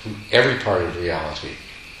every part of reality.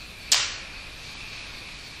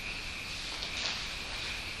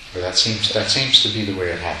 But that seems to be the way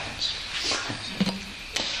it happens.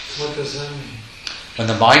 What does that mean? When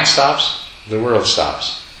the mind stops, the world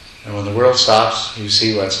stops. And when the world stops, you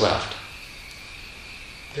see what's left.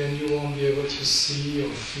 Then you won't be able to see or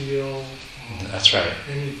feel That's right.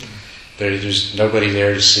 anything. There's nobody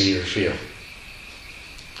there to see or feel.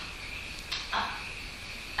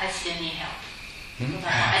 I still need help.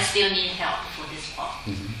 I still need help for this part.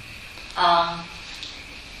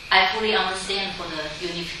 I fully understand for the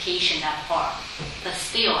unification that part, but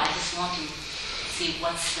still I just want to see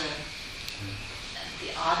what's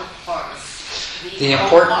the other parts.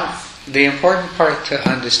 The important part to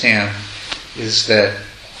understand is that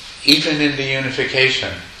even in the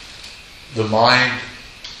unification, the mind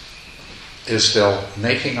is still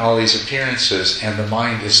making all these appearances, and the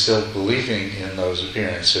mind is still believing in those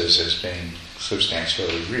appearances as being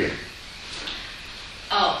substantially real.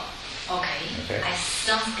 Oh, okay. I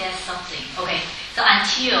don't get something. Okay, so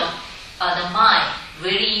until the mind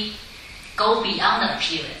really go beyond the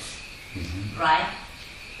appearance, right?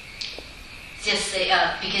 Just say,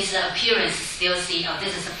 because the appearance still see, oh,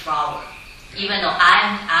 this is a flower. Even though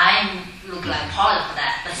I'm look like part of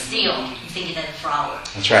that, but still I'm thinking that a flower.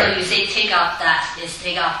 That's right. So you say take out that, just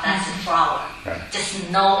take out that's a flower. Right.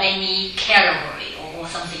 Just no any category or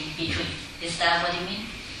something in between. Is that what you mean?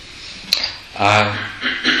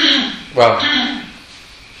 Well,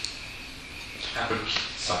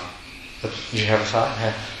 Sorry. you have a thought?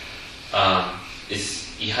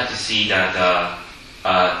 You have to see that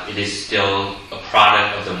it is still a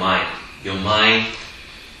product of the mind. Your mind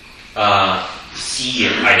see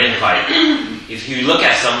it, identify it. If you look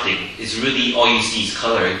at something, it's really all you see is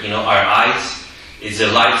color. Our eyes is a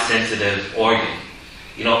light-sensitive organ.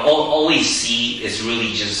 All we see is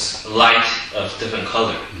really just light of different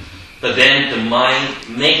color. But then the mind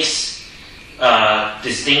makes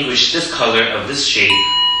distinguish this color of this shape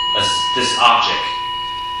as this object,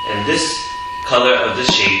 and this color of this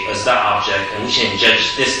shape as that object, and we can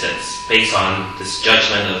judge distance based on this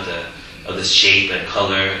judgment of the shape and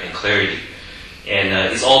color and clarity.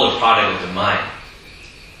 And it's all the product of the mind.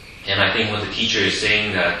 And I think what the teacher is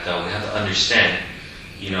saying that we have to understand,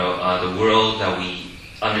 the world that we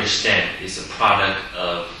understand is a product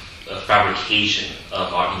of a fabrication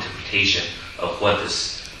of our interpretation of what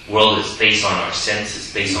this world is based on our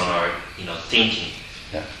senses, based on our thinking.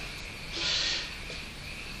 Yeah.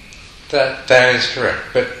 That is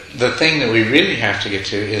correct. But the thing that we really have to get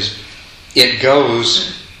to is it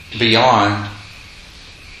goes beyond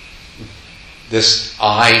this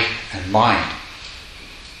I and mind.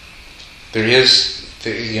 There is,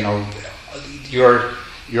 your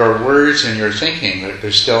words and your thinking,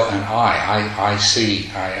 there's still an I see,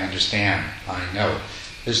 I understand, I know.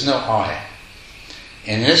 There's no I.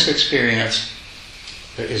 In this experience,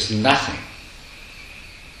 there is nothing.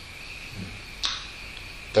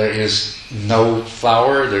 There is no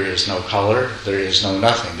flower, there is no color, there is no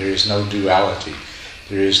nothing, there is no duality,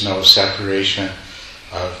 there is no separation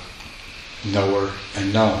of knower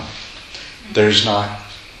and known. There's not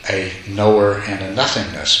a knower and a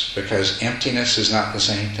nothingness, because emptiness is not the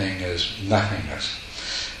same thing as nothingness.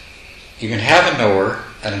 You can have a knower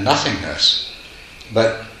and a nothingness,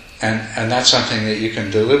 but and that's something that you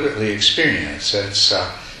can deliberately experience. It's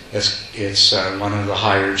one of the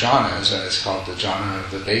higher jhanas, and it's called the jhana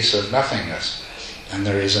of the base of nothingness. And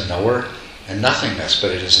there is a knower and nothingness,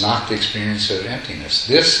 but it is not the experience of emptiness.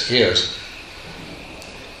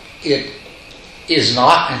 It is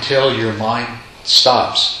not until your mind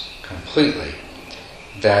stops completely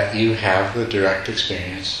that you have the direct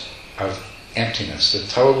experience of emptiness, the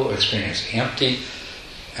total experience, empty.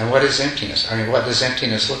 And what is emptiness? What does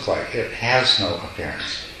emptiness look like? It has no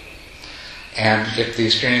appearance. And if the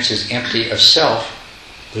experience is empty of self,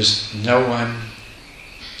 there's no one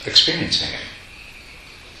experiencing it.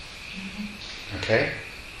 Okay?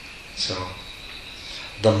 So,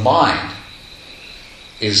 the mind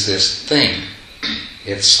is this thing.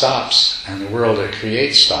 It stops, and the world it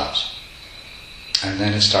creates stops. And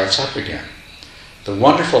then it starts up again. The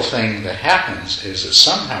wonderful thing that happens is that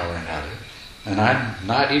somehow or another, and I'm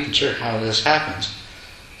not even sure how this happens,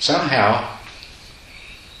 somehow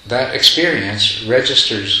that experience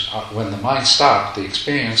registers, when the mind stops, the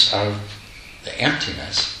experience of the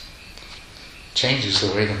emptiness changes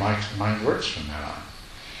the way the mind works from that on.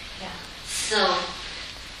 Yeah. So,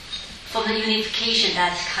 from the unification,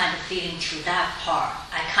 that's kind of feeling to that part.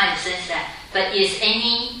 I kind of sense that. But is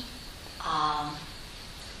any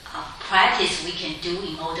practice we can do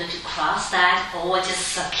in order to cross that, or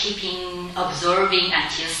just keeping observing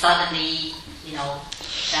until suddenly,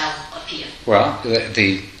 that will appear? Well,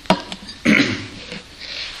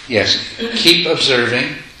 yes, keep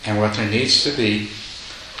observing, and what there needs to be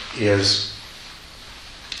is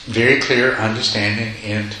very clear understanding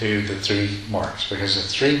into the 3 marks, because the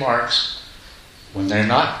 3 marks, when they're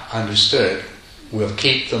not understood, will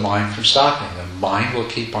keep the mind from stopping. The mind will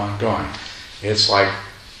keep on going. It's like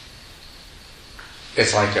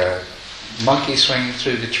a monkey swinging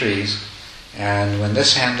through the trees, and when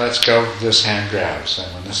this hand lets go, this hand grabs,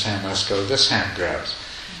 and when this hand lets go, this hand grabs.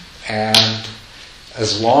 And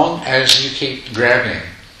as long as you keep grabbing,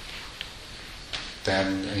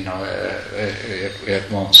 then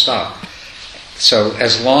it won't stop. So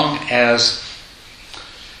as long as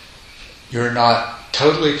you're not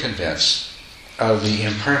totally convinced of the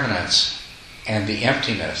impermanence and the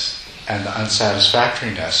emptiness and the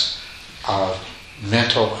unsatisfactoriness of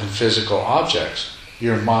mental and physical objects,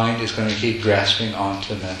 your mind is going to keep grasping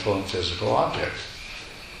onto mental and physical objects.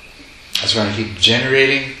 It's going to keep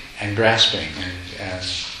generating and grasping, and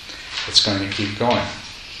it's going to keep going.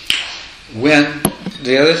 When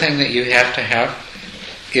the other thing that you have to have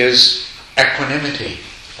is equanimity.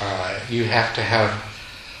 You have to have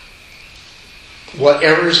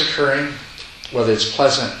whatever is occurring, whether it's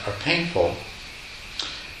pleasant or painful,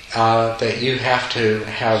 that you have to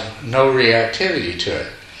have no reactivity to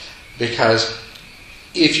it. Because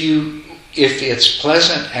if it's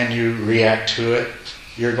pleasant and you react to it,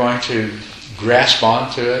 you're going to grasp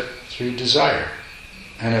onto it through desire.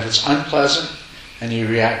 And if it's unpleasant and you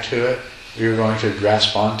react to it, you're going to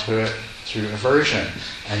grasp onto it through aversion.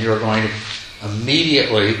 And you're going to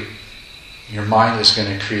immediately, your mind is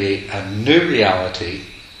going to create a new reality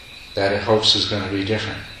that it hopes is going to be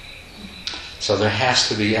different. So there has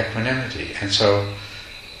to be equanimity. And so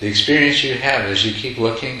the experience you have is you keep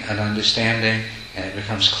looking and understanding, and it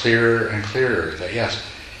becomes clearer and clearer that yes,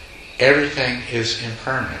 everything is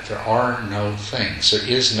impermanent. There are no things. There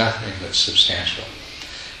is nothing that's substantial.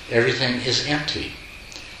 Everything is empty.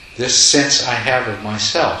 This sense I have of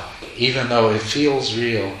myself, even though it feels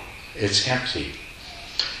real, it's empty.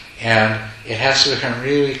 And it has to become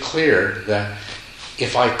really clear that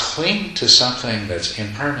if I cling to something that's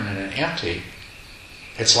impermanent and empty,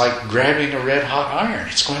 it's like grabbing a red hot iron.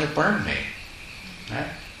 It's going to burn me. Right?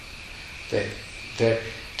 That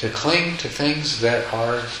to cling to things that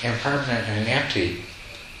are impermanent and empty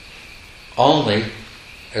only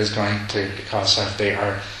is going to cause suffering. They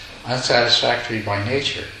are unsatisfactory by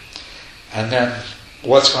nature. And then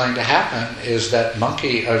what's going to happen is that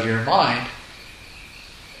monkey of your mind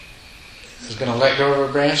is going to let go of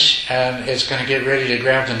a branch, and it's going to get ready to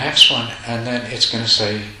grab the next one, and then it's going to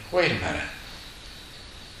say, wait a minute.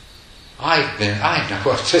 I know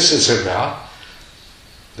what this is about.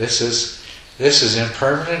 This is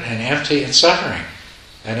impermanent and empty and suffering,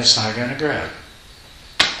 and it's not going to grab.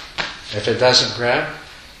 If it doesn't grab,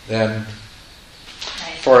 then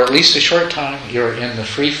for at least a short time you're in the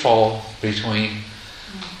free fall between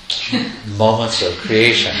moments of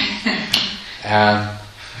creation. And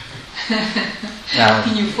now,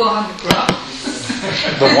 you fall on the ground.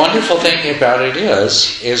 The wonderful thing about it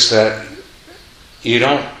is that you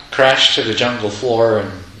don't crash to the jungle floor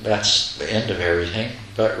and that's the end of everything,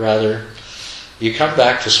 but rather you come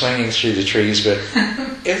back to swinging through the trees, but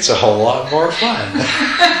it's a whole lot more fun.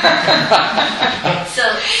 So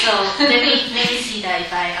let me see that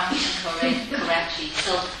if I understand correctly.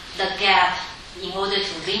 So the gap, in order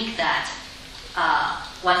to link that,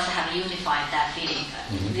 once I have unified that feeling,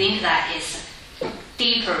 link that is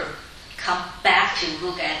deeper, come back to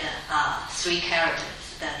look at the three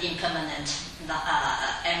characters, the impermanent, the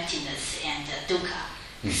emptiness, and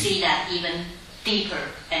dukkha. See that even deeper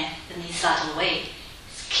and in a subtle way,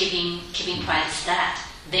 keeping practice that,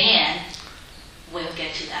 then we'll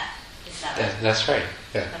get to that. Is that right? That's right.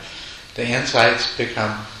 Yeah. Okay. The insights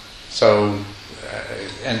become so,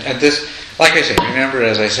 and this, like I said, remember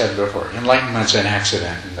as I said before, enlightenment's an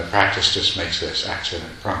accident, and the practice just makes this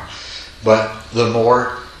accident prone. But the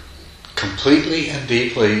more completely and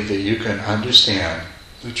deeply that you can understand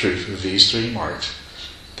the truth of these three marks,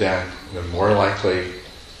 then the more likely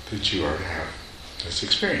that you are to have this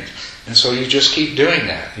experience. And so you just keep doing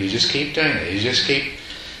that. You just keep doing it. You just keep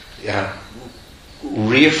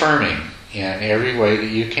reaffirming in every way that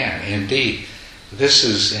you can. Indeed, this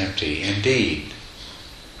is empty. Indeed,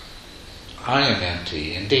 I am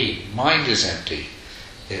empty. Indeed, mind is empty.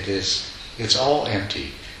 It's all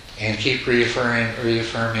empty. And keep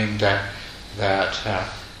reaffirming that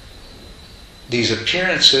these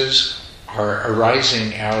appearances are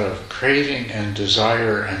arising out of craving and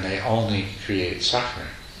desire, and they only create suffering.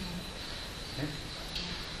 Okay?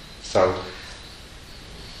 So,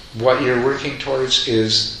 what you're working towards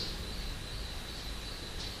is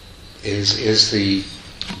the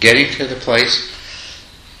getting to the place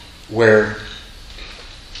where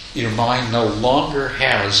your mind no longer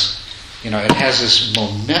has, it has this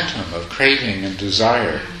momentum of craving and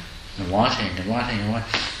desire and wanting and wanting and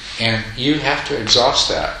wanting. And you have to exhaust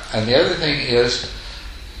that. And the other thing is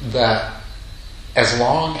that as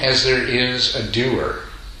long as there is a doer,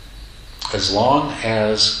 as long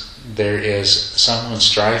as there is someone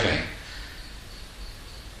striving,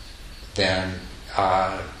 then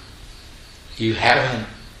you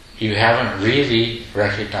haven't really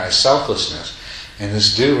recognized selflessness, and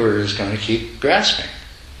this doer is going to keep grasping.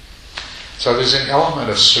 So there's an element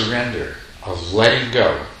of surrender, of letting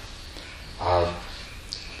go, of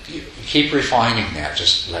keep refining that.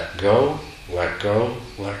 Just let go, let go,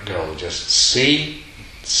 let go. Just see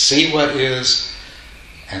what is,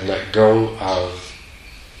 and let go of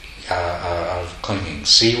clinging.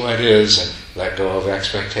 See what is, and let go of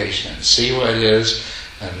expectation. See what is,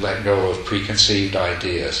 and let go of preconceived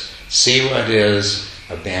ideas. See what is,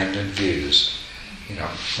 abandon views.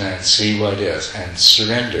 And see what is, and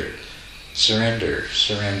surrender. Surrender,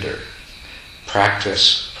 surrender.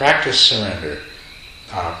 Practice surrender.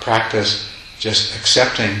 Practice just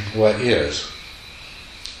accepting what is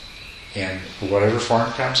in whatever form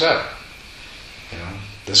comes up.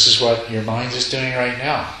 This is what your mind is doing right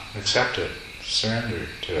now. Accept it. Surrender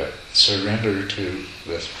to it. Surrender to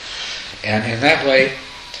this. And in that way,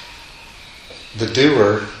 the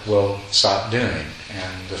doer will stop doing,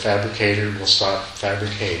 and the fabricator will stop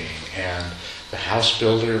fabricating, and the house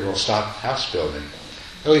builder will stop house building.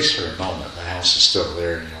 At least for a moment. The house is still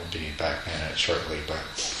there, and you'll be back in it shortly, but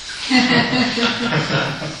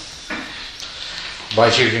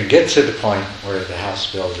but you can get to the point where the house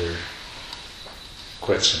builder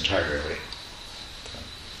quits entirely.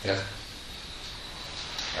 Yeah?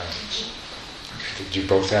 Did you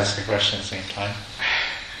both ask the question at the same time?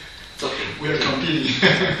 We are competing.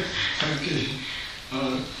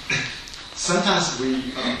 Sometimes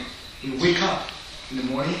we wake up in the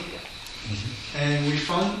morning and we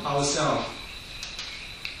find ourselves,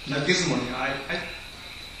 like this morning, I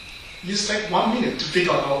use like 1 minute to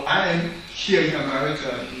figure out, I am here in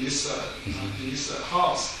America in this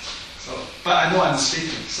house. So, but I know I'm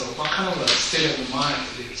sleeping. So, what kind of a state of mind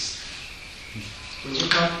it is? We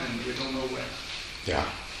wake up and we don't know when. Yeah.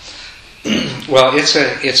 Well, it's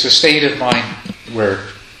a state of mind where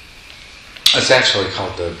it's actually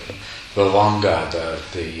called the Vanga,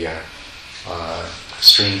 the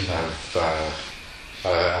stream of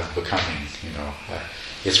becoming.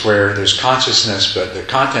 It's where there's consciousness, but the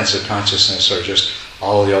contents of consciousness are just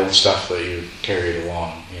all the old stuff that you carried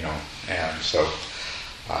along. And so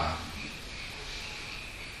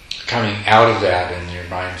coming out of that, and your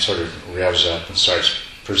mind sort of revs up and starts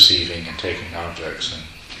perceiving and taking objects, and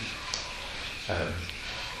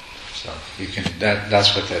so you can.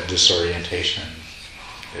 That's what that disorientation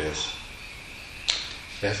is.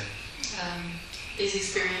 Yes. These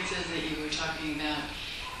experiences that you were talking about,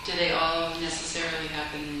 do they all necessarily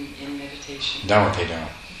happen in meditation? No, they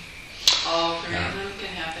don't. All three of them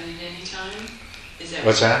can happen at any time? Is that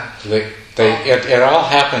what's that? It all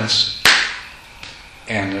happens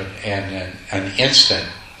in an instant,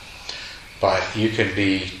 but you can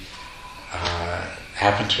be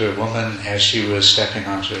happened to a woman as she was stepping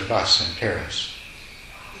onto a bus in Paris.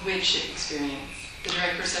 Which experience? The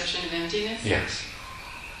direct perception of emptiness? Yes.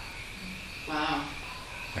 Wow.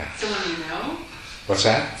 Yeah. Someone you know? What's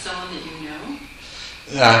that? Someone that you know?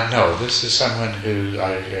 No, this is someone who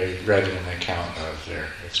I read an account of their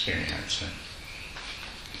experience. And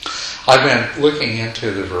I've been looking into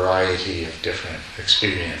the variety of different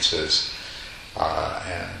experiences,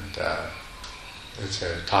 and it's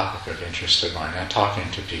a topic of interest of mine. I'm talking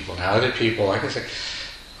to people. Now, other people, like I said,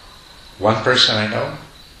 one person I know,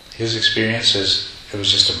 his experience is, it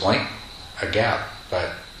was just a blank, a gap,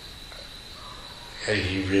 but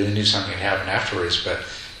he really knew something had happened afterwards, but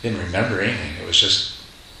didn't remember anything. It was just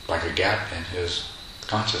like a gap in his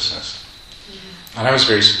consciousness. Mm-hmm. And I was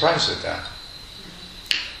very surprised at that.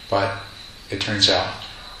 But it turns out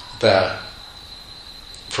that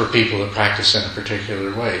for people that practice in a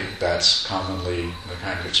particular way, that's commonly the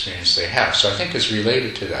kind of experience they have. So I think it's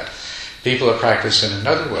related to that. People that practice in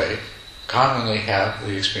another way commonly have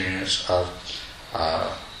the experience of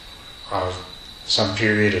some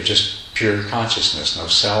period of just pure consciousness, no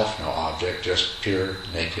self, no object, just pure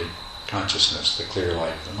naked consciousness, the clear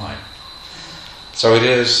light of the mind. So it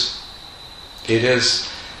is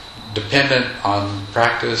dependent on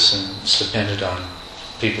practice, and it's dependent on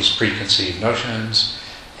people's preconceived notions,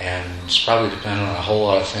 and it's probably dependent on a whole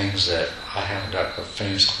lot of things that I haven't got a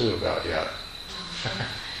faintest clue about yet.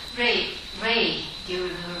 Ray, do you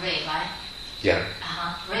remember Ray, right? Yeah.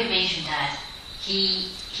 Ray mentioned that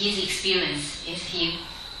his experience is he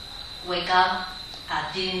wake up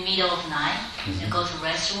during the middle of night and go to the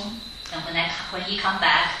restroom, and when he come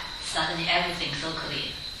back, suddenly everything's so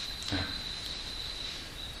clear. Yeah.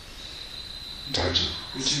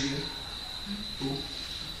 Who?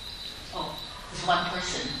 Oh, it's one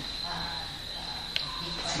person.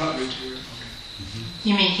 It's not Richard. Okay.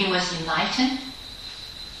 You mean he was enlightened?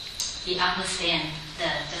 He understand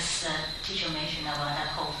teacher mentioned about that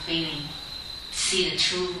whole feeling, see the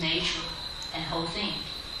true nature and whole thing.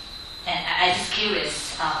 And I just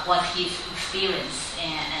curious what his experience,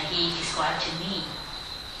 and he described to me.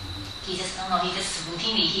 He just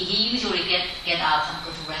routinely, he usually get up and go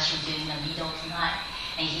to restaurant during the middle of the night,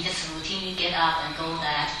 and he just routinely get up and go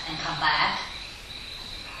that and come back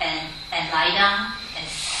and lie down, and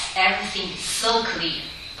everything is so clear.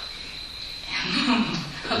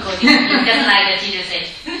 According to him, just like the teacher said.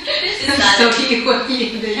 So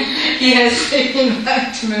he has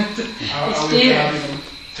enlightenment experience.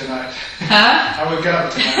 Tonight. Huh? I will get up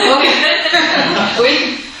tonight. Okay.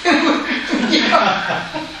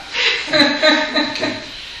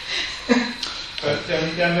 But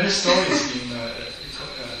there are many stories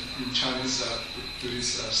in Chinese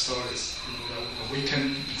Buddhist stories. The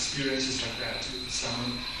weekend experiences like that.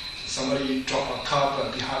 Somebody drop a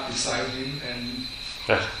cup beside him, and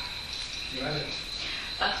you had it.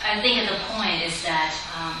 But I think the point is that.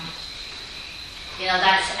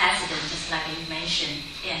 That's accident, just like you mentioned,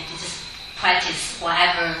 and to just practice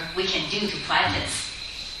whatever we can do to practice,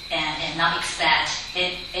 and not expect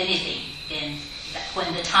anything. And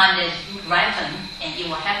when the time is ripen, and it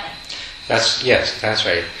will happen. That's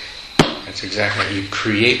right. That's exactly right. You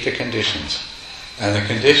create the conditions, and the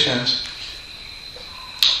conditions.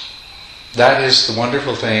 That is the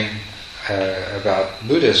wonderful thing about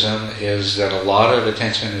Buddhism, is that a lot of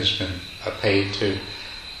attention has been paid to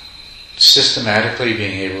systematically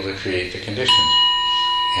being able to create the conditions.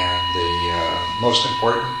 And the most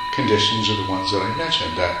important conditions are the ones that I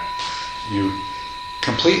mentioned, that you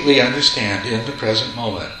completely understand in the present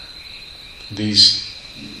moment the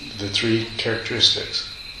three characteristics.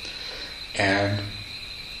 And,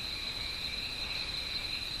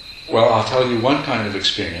 well, I'll tell you one kind of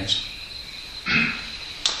experience.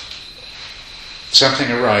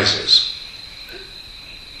 Something arises.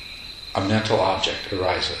 A mental object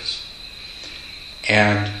arises.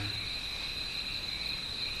 And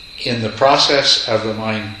in the process of the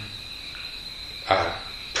mind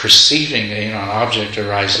perceiving, an object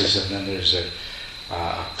arises, and then there's a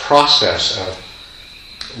process of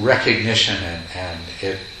recognition, and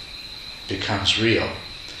it becomes real.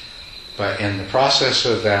 But in the process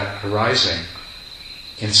of that arising,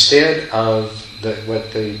 instead of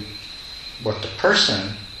what the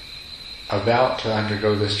person about to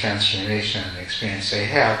undergo this transformation experience they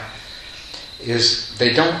have, is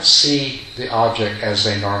they don't see the object as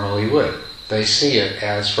they normally would. They see it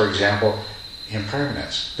as, for example,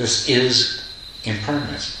 impermanence. This is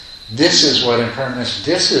impermanence. This is what impermanence,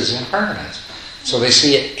 this is impermanence. So they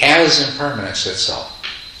see it as impermanence itself.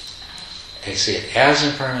 They see it as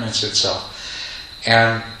impermanence itself.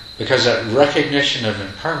 And because that recognition of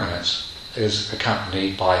impermanence is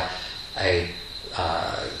accompanied by a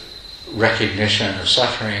recognition of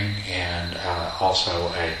suffering, and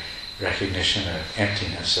also a recognition of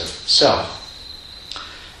emptiness of self,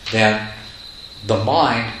 then the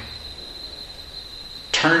mind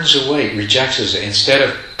turns away, rejects it. Instead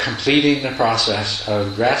of completing the process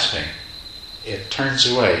of grasping, it turns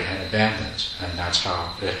away and abandons, and that's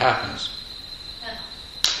how it happens.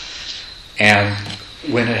 And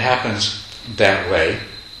when it happens that way,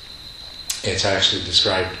 it's actually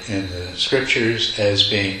described in the scriptures as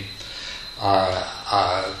being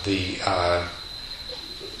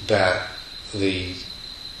that the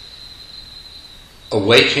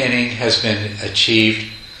awakening has been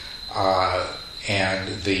achieved,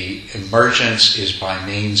 and the emergence is by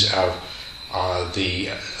means of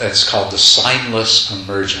it's called the signless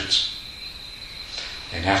emergence.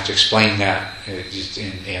 And I have to explain that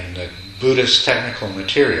in the Buddhist technical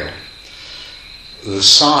material. The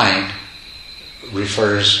sign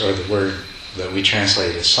refers, or the word that we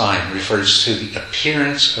translate as sign, refers to the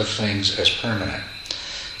appearance of things as permanent.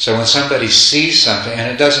 So when somebody sees something,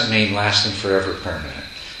 and it doesn't mean lasting forever permanent,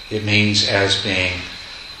 it means as being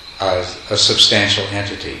a substantial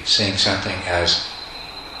entity, seeing something as,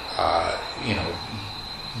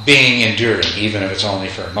 being enduring, even if it's only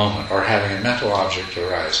for a moment, or having a mental object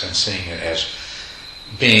arise and seeing it as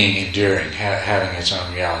being enduring, having its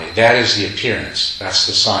own reality. That is the appearance, that's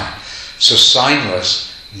the sign. So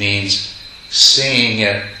signless means seeing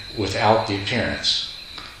it without the appearance,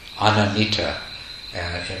 anamita,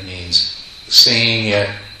 and it means seeing it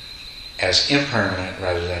as impermanent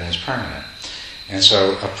rather than as permanent. And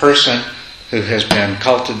so a person who has been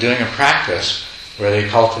doing a practice where they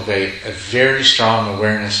cultivate a very strong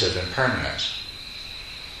awareness of impermanence,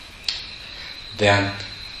 then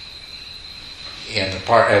at the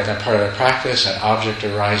part of the practice, an object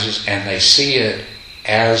arises and they see it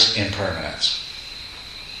as impermanence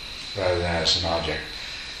rather than as an object.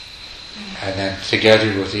 And then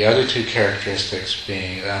together with the other two characteristics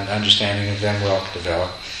being an understanding of them well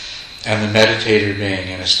developed, and the meditator being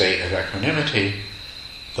in a state of equanimity,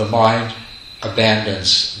 the mind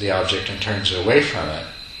abandons the object and turns away from it.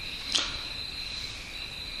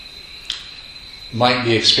 Might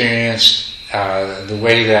be experienced, the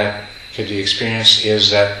way that could be experienced is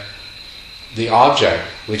that the object,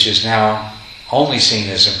 which is now only seen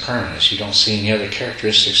as impermanence, you don't see any other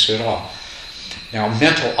characteristics to it all. Now,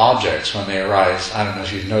 mental objects, when they arise, I don't know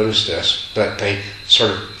if you've noticed this, but they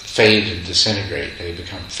sort of fade and disintegrate. They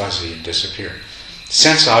become fuzzy and disappear.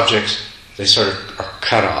 Sense objects, they sort of are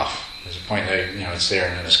cut off. There's a point that, it's there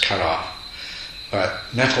and then it's cut off. But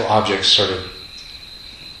mental objects sort of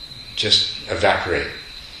just evaporate.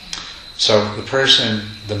 So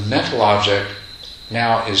the mental object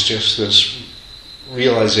now is just this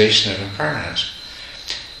realization of impermanence.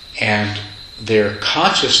 And their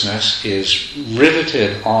consciousness is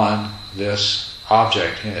riveted on this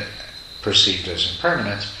object perceived as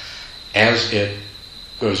impermanence as it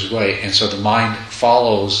goes away. And so the mind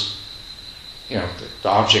follows, the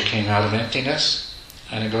object came out of emptiness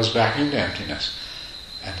and it goes back into emptiness.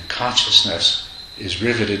 And consciousness is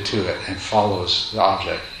riveted to it and follows the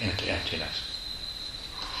object into emptiness.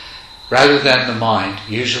 Rather than the mind,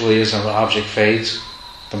 usually as an object fades,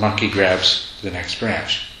 the monkey grabs the next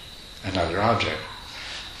branch, another object.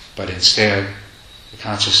 But instead, the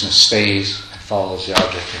consciousness stays and follows the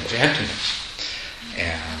object into emptiness.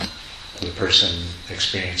 And the person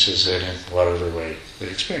experiences it in whatever way they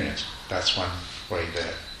experience. That's one way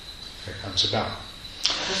that it comes about.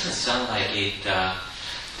 It doesn't sound like it,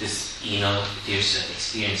 there's an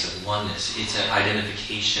experience of oneness. It's an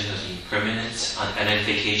identification of impermanence, an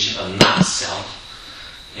identification of not self,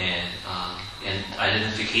 and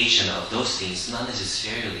identification of those things, not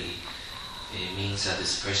necessarily it means that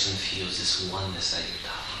this person feels this oneness that you're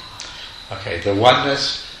talking about. Okay, the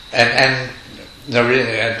oneness, and no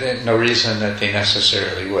reason that they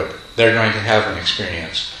necessarily would. They're going to have an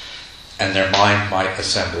experience, and their mind might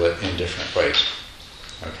assemble it in different ways.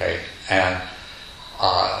 Okay, and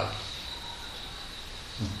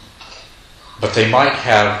but they might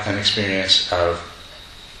have an experience of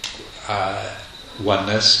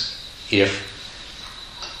oneness if,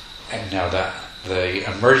 and now that the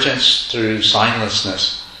emergence through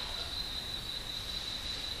signlessness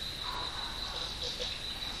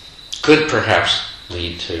could perhaps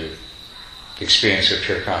lead to the experience of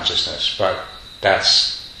pure consciousness, but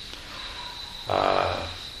that's I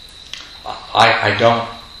don't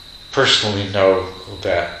personally know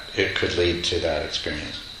that it could lead to that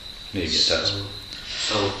experience. Maybe it does.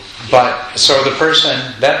 So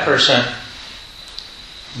that person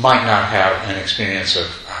might not have an experience of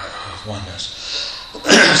oneness.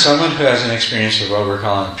 Someone who has an experience of what we're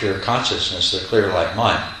calling pure consciousness, the clear light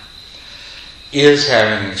mind, is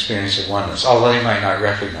having an experience of oneness, although they might not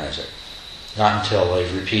recognize it. Not until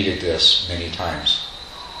they've repeated this many times.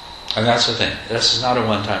 And that's the thing. This is not a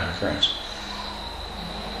one-time occurrence.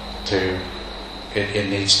 It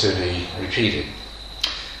needs to be repeated.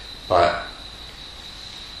 But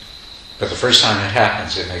the first time it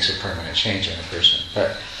happens, it makes a permanent change in a person.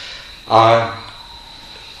 But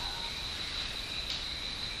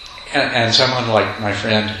and someone like my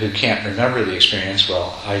friend who can't remember the experience,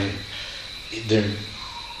 there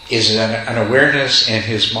is an awareness in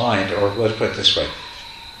his mind, or let's put it this way.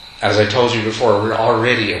 As I told you before, we're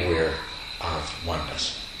already aware of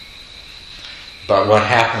oneness. But what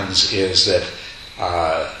happens is that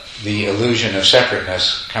the illusion of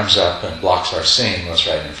separateness comes up and blocks our seeing what's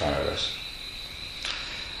right in front of us.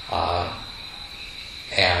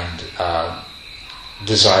 And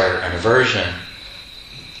desire and aversion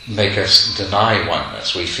make us deny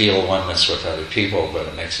oneness. We feel oneness with other people, but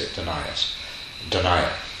it makes it deny it.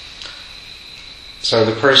 So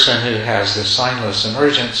the person who has this signless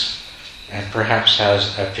emergence and perhaps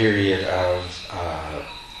has a period of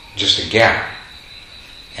just a gap,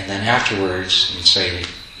 and then afterwards, you say,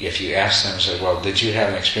 if you ask them, say, well, did you have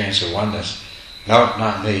an experience of oneness? No,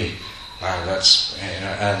 not me.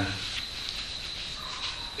 And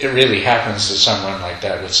it really happens that someone like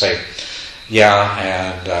that would say, yeah,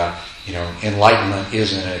 and enlightenment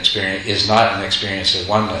is not an experience of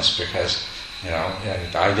oneness because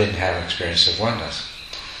I didn't have an experience of oneness,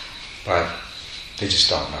 but they just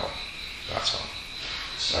don't know. That's all.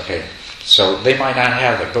 Okay, so they might not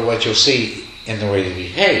have it, but what you'll see in the way they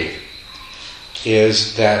behave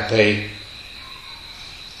is that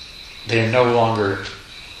they're no longer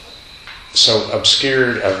so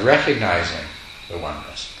obscured of recognizing the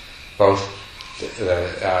oneness. Both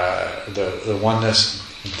the oneness,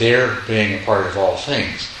 their being a part of all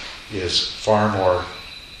things, is far more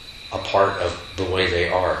a part of the way they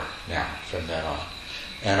are now from then on.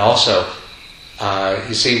 And also,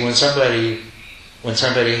 you see, when somebody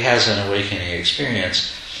has an awakening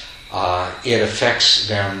experience, it affects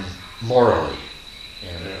them morally.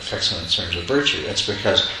 It affects them in terms of virtue. It's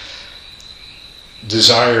because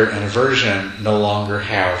desire and aversion no longer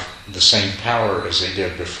have the same power as they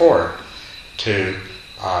did before to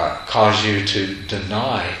cause you to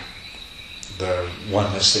deny the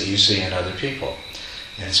oneness that you see in other people.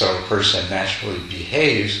 And so a person naturally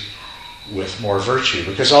behaves with more virtue,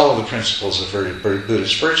 because all of the principles of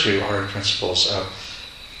Buddhist virtue are principles of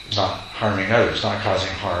not harming others, not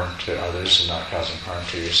causing harm to others, and not causing harm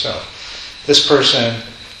to yourself. This person,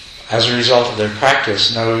 as a result of their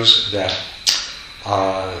practice, knows that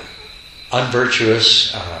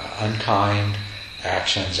unvirtuous, unkind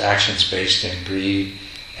actions based in greed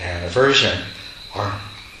and aversion, are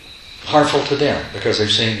harmful to them because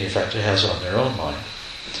they've seen the effect it has on their own mind.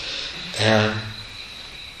 And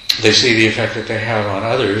they see the effect that they have on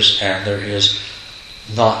others, and there is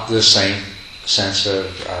not the same sense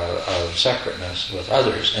of separateness with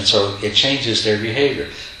others. And so it changes their behavior.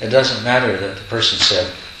 It doesn't matter that the person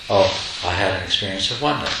said, oh, I had an experience of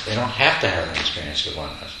oneness. They don't have to have an experience of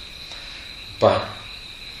oneness. But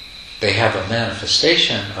they have a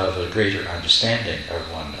manifestation of a greater understanding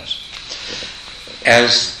of oneness.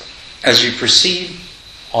 As you proceed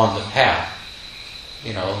on the path,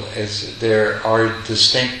 there are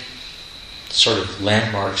distinct sort of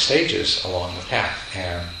landmark stages along the path,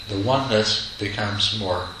 and the oneness becomes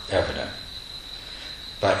more evident.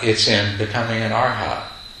 But it's in becoming an arhat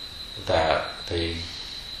that the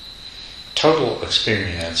total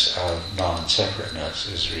experience of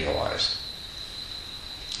non-separateness is realized.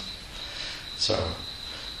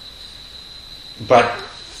 But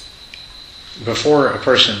before a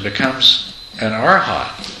person becomes an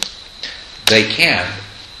arhat, they can,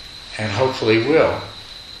 and hopefully will,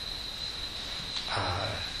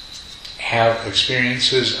 have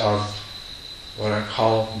experiences of what I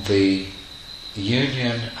call the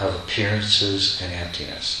union of appearances and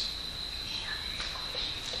emptiness.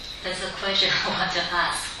 That's a question I want to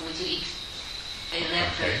ask. Would you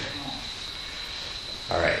elaborate more?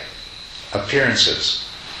 All right. Appearances.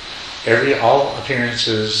 All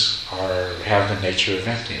appearances have the nature of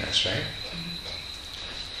emptiness, right?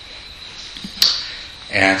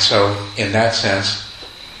 And so, in that sense,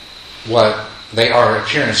 what they are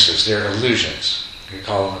appearances, they're illusions. We could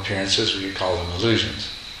call them appearances, we could call them illusions.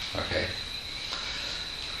 Okay?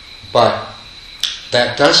 But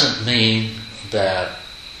that doesn't mean that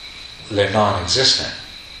they're non-existent.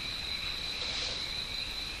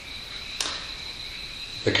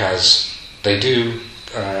 Because they do,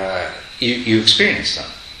 you experience them.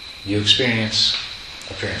 You experience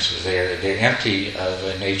appearances. They're empty of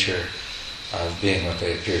the nature of being what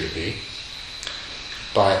they appear to be.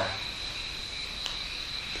 But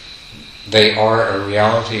they are a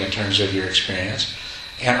reality in terms of your experience.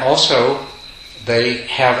 And also, they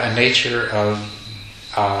have a nature of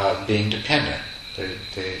being dependent.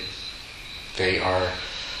 They are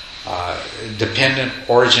dependent.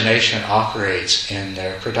 Origination operates in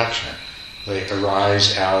their production. They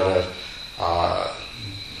arise out of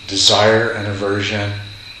desire and aversion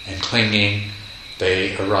and clinging.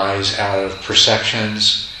 They arise out of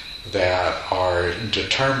perceptions that are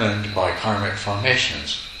determined by karmic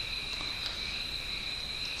formations.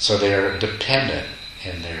 So they are dependent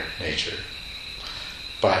in their nature.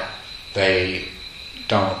 But they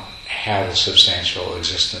don't have a substantial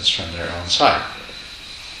existence from their own side.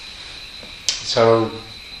 So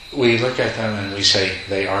we look at them and we say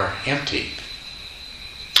they are empty.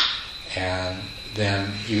 And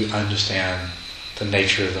then you understand the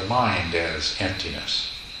nature of the mind as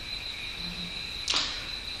emptiness.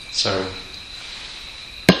 So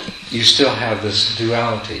you still have this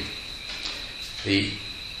duality. The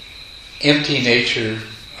empty nature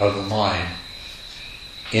of the mind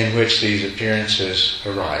in which these appearances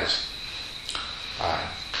arise.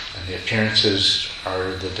 And the appearances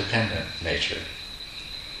are the dependent nature.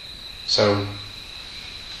 So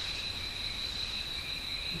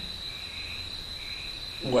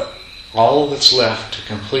all that's left to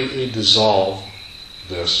completely dissolve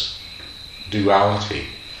this duality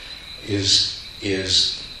is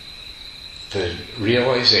the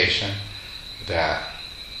realization that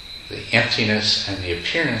the emptiness and the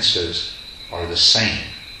appearances are the same.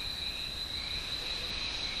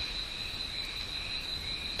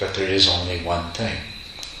 That there is only one thing.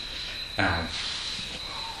 Now,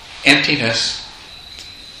 emptiness,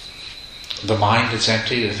 the mind that's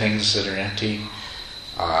empty, the things that are empty,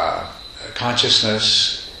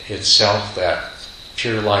 consciousness itself, that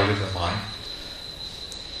pure light of the mind,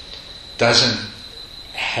 doesn't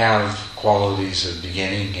have qualities of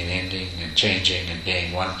beginning and ending and changing and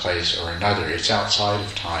being one place or another. It's outside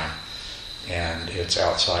of time, and it's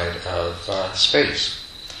outside of space.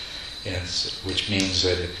 Which means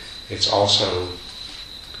that it's also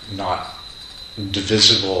not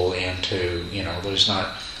divisible into, there's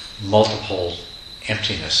not multiple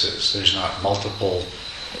emptinesses, there's not multiple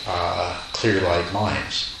clear-light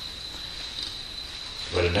minds.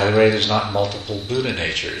 But another way, there's not multiple Buddha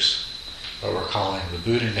natures. What we're calling the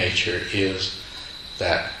Buddha nature is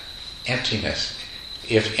that emptiness.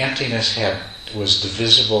 If emptiness was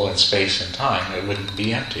divisible in space and time, it wouldn't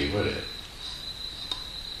be empty, would it?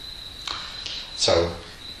 So,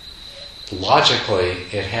 logically,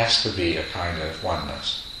 it has to be a kind of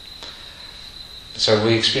oneness. So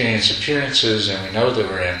we experience appearances and we know that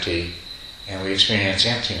we're empty, and we experience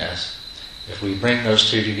emptiness. If we bring those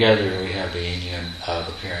two together, we have the union of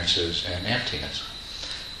appearances and emptiness.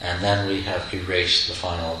 And then we have erased the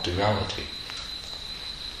final duality.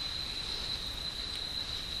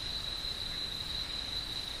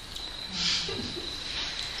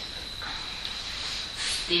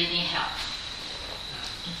 Still need help.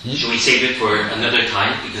 Should we save it for another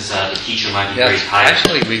time? Because the teacher might be very tired.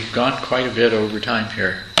 Actually, we've gone quite a bit over time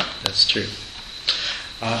here. That's true.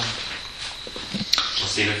 We'll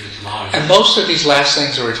save it for tomorrow. And most of these last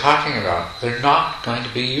things that we're talking about, they're not going to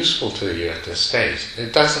be useful to you at this stage.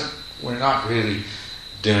 We're not really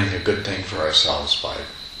doing a good thing for ourselves by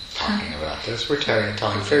talking about this. We're telling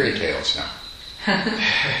fairy tales now.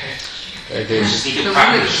 You just need to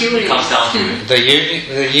practice. It comes down to it.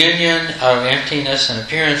 The union of emptiness and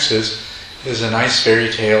appearances is a nice fairy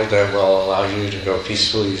tale that will allow you to go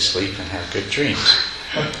peacefully to sleep and have good dreams.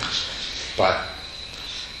 But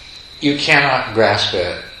you cannot grasp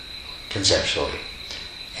it conceptually.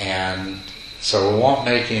 And so it won't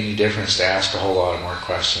make any difference to ask a whole lot of more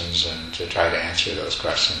questions and to try to answer those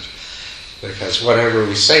questions. Because whatever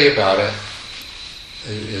we say about it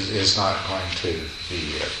is not going to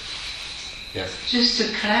be... Yes. Just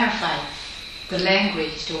to clarify the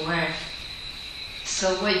language, the word.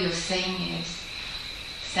 So what you're saying is,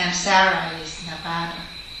 samsara is nirvana,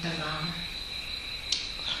 nirvana.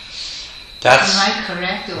 Am I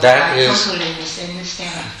correct, or I totally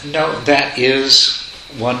misunderstand? No, that is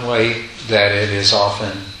one way that it is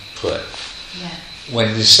often put. Yeah.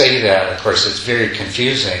 When you say that, of course, it's very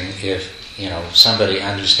confusing if somebody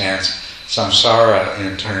understands samsara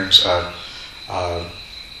in terms of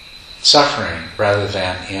suffering rather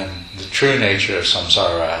than in the true nature of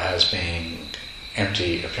samsara as being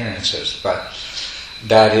empty appearances. But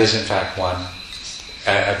that is in fact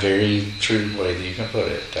a very true way that you can put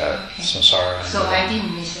it, samsara. So I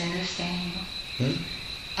didn't misunderstand you.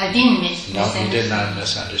 I didn't misunderstand. No, you did not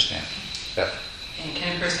misunderstand. Yeah. And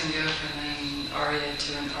can a person go from an Arya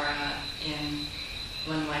to an Arhat in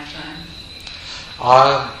one lifetime?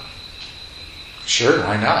 Sure,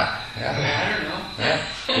 why not? Yeah. I don't know.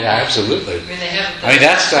 Yeah, absolutely. I mean, they have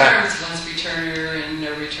that's terms, once returner and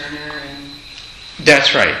no returner, and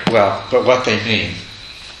that's right. Well, but what they mean.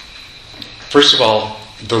 First of all,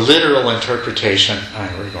 the literal interpretation.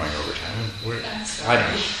 We're going over time. I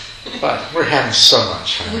don't know, but we're having so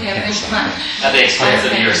much fun. We're having fun. At the expense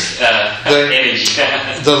of your image.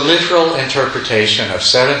 The literal interpretation of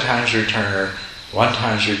 7 times returner, 1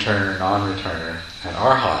 times returner, non-returner, and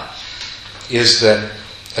arhat is that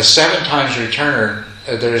a 7 times returner,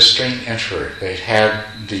 they're a stream enterer. They've had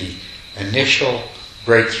the initial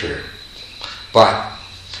breakthrough. But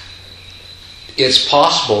it's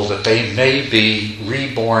possible that they may be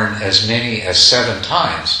reborn as many as 7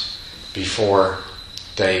 times before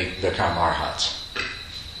they become arhats.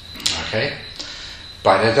 Okay?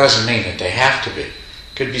 But it doesn't mean that they have to be. It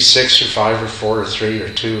could be 6 or 5 or 4 or 3 or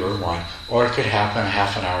 2 or 1, or it could happen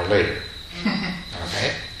half an hour later.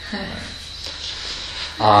 Okay?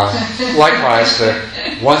 Likewise, the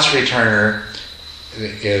once returner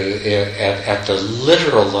at the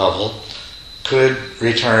literal level could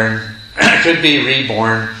be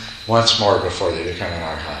reborn once more before they become an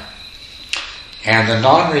arhat. And the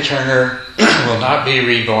non-returner will not be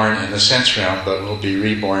reborn in the sense realm, but will be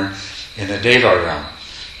reborn in the deva realm,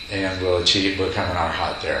 and will become an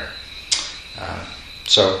arhat there.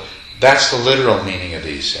 So that's the literal meaning of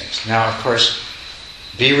these things. Now, of course,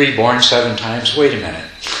 be reborn 7 times. Wait a minute.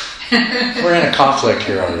 We're in a conflict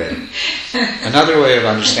here already. Another way of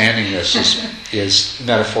understanding this is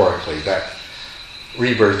metaphorically, that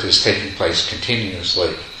rebirth is taking place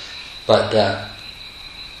continuously, but that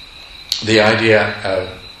the idea of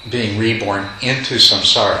being reborn into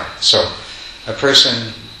samsara. So a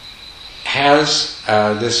person has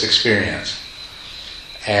this experience,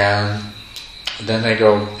 and then they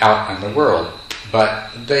go out in the world, but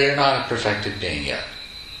they are not a perfected being yet.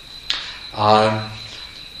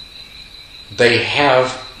 They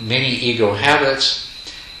have many ego habits,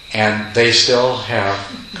 and they still have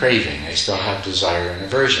craving, they still have desire and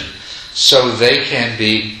aversion. So they can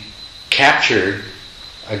be captured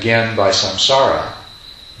again by samsara,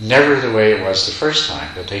 never the way it was the first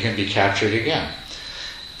time, but they can be captured again.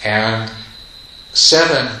 And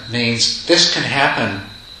 7 means this could happen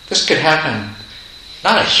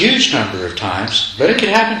not a huge number of times, but it could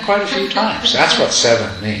happen quite a few times. That's what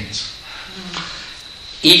 7 means.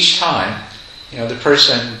 Each time, the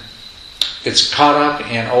person gets caught up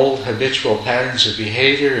in old habitual patterns of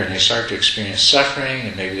behavior and they start to experience suffering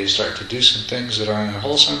and maybe they start to do some things that are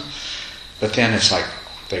unwholesome, but then it's like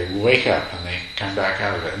they wake up and they come back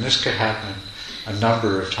out of it. And this could happen a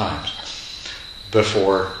number of times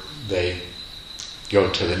before they go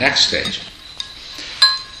to the next stage.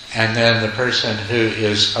 And then the person who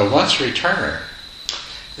is a once returner,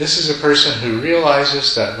 this is a person who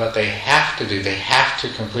realizes that what they have to do, they have to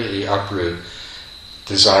completely uproot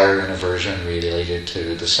desire and aversion related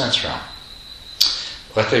to the sense realm.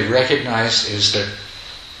 What they recognize is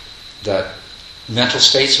that mental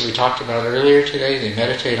states that we talked about earlier today, they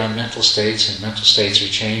meditate on mental states, and mental states are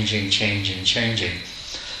changing.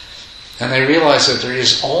 And they realize that there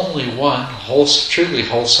is only one truly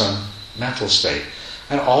wholesome mental state,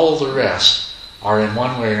 and all the rest are in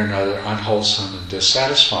one way or another unwholesome and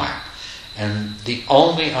dissatisfying. And the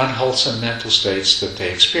only unwholesome mental states that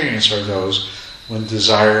they experience are those when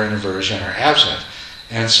desire and aversion are absent.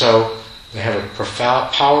 And so they have a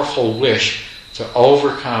profound, powerful wish to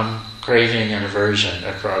overcome craving and aversion,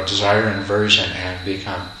 desire and aversion, and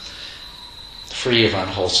become free of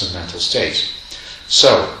unwholesome mental states.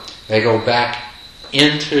 So they go back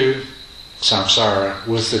into samsara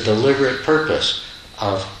with the deliberate purpose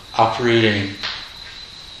of uprooting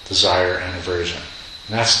desire and aversion.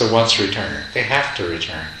 And that's the once returner. They have to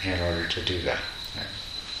return in order to do that.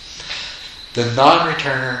 The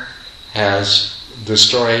non-returner has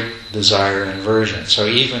destroyed desire and aversion. So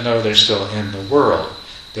even though they're still in the world,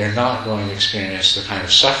 they're not going to experience the kind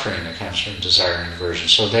of suffering that comes from desire and aversion.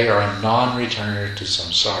 So they are a non-returner to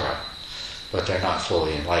samsara, but they're not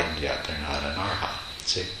fully enlightened yet. They're not an arhat.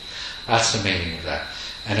 See? That's the meaning of that.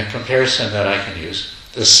 And a comparison that I can use,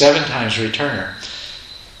 the 7 times returner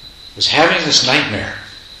was having this nightmare,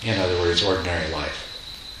 in other words, ordinary life.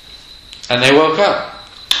 And they woke up.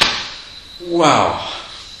 Wow,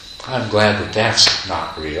 I'm glad that that's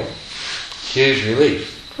not real. Huge relief.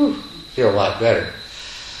 Feel a lot better.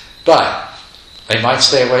 But they might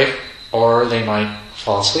stay awake or they might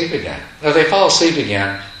fall asleep again. Now, if they fall asleep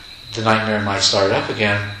again, the nightmare might start up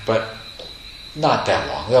again, but not that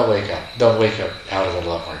long. They'll wake up. They'll wake up out of it a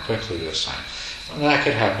lot more quickly this time. And that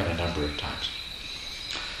could happen a number of times.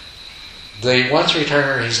 The once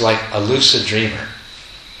returner, he's like a lucid dreamer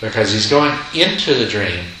because he's going into the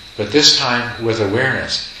dream, but this time with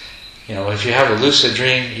awareness. If you have a lucid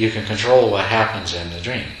dream, you can control what happens in the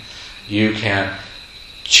dream. You can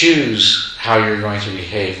choose how you're going to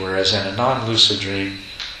behave, whereas in a non-lucid dream,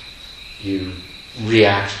 you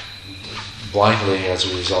react blindly as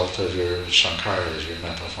a result of your sankharas, your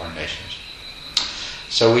mental formations.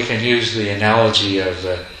 So we can use the analogy of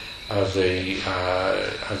the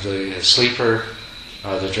sleeper,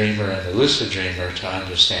 the dreamer, and the lucid dreamer to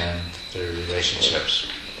understand the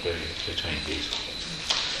relationships between these.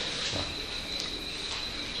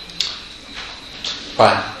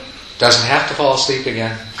 But doesn't have to fall asleep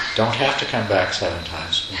again. Don't have to come back 7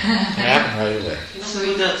 times. It can happen right away. So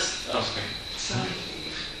he does. Okay. So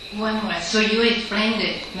one more. So you explained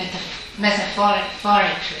it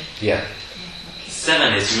metaphorically. Yeah.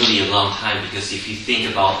 7 is really a long time because if you think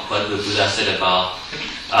about what the Buddha said about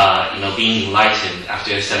being enlightened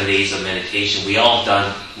after 7 days of meditation, we all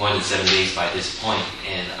done more than 7 days by this point,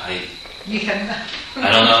 and I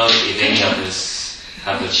don't know if any of us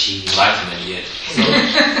have achieved enlightenment yet. So.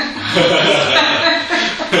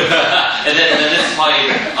 and then this is probably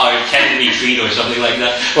our Canton retreat or something like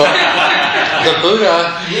that. Well, the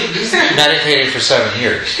Buddha meditated for 7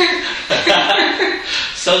 years.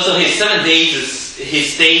 So his 7 days is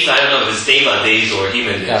his days. I don't know if it's Deva days or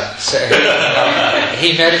human days. Yeah, so,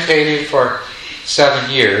 he meditated for 7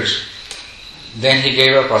 years. Then he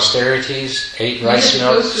gave up austerities, ate rice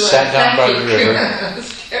milk, sat down by the river.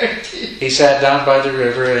 He sat down by the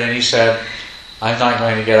river and he said, I'm not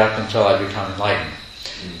going to get up until I become enlightened.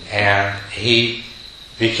 And he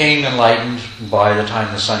became enlightened by the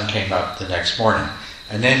time the sun came up the next morning.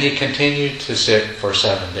 And then he continued to sit for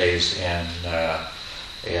 7 days and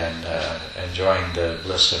enjoying the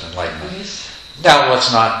bliss of enlightenment. Now,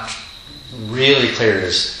 let's not really clear.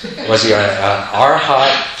 Was he an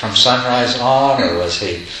arhat from sunrise on, or was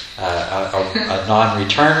he a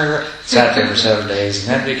non-returner, sat there for 7 days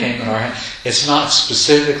and then became an arhat? It's not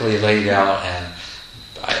specifically laid out, and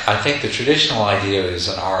I think the traditional idea is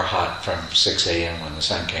an arhat from 6 a.m. when the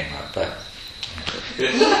sun came up. But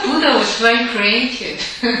Buddha was very creative.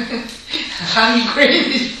 How he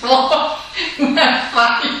created 4, not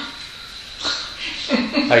 5.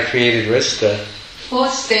 I created with the 4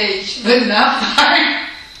 stage, but not 5.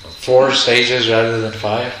 4 stages rather than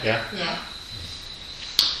 5. Yeah. Yeah.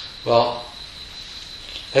 Well,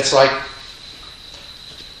 it's like,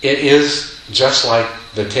 it is just like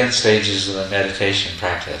the 10 stages of the meditation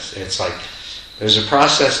practice. It's like there's a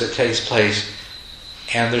process that takes place,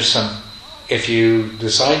 and there's some, if you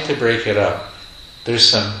decide to break it up, there's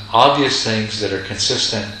some obvious things that are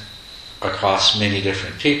consistent across many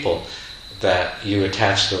different people that you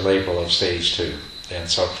attach the label of stage to. And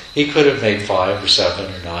so he could have made 5 or 7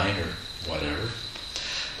 or 9 or whatever.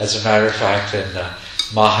 As a matter of fact, in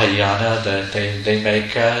Mahayana, they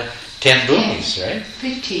make 10 bhumis, right?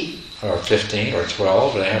 15. Or 15 or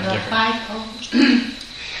 12. They have different.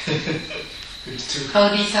 5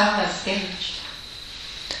 Bodhisattva stage.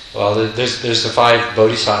 Well, there's the 5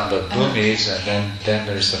 bodhisattva bhumis, and then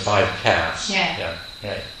there's the 5 paths. Yeah.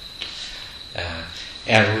 Right.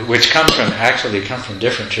 And which come from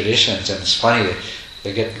different traditions, and it's funny that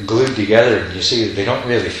they get glued together, and you see that they don't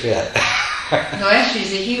really fit. No, actually,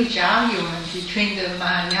 it's a huge argument between the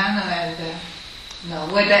Mahayana and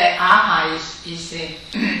whether Aha is a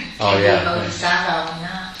bodhisattva or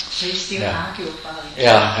not. They still argue about it.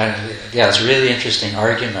 Yeah, it's a really interesting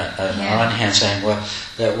argument. On one hand, saying, an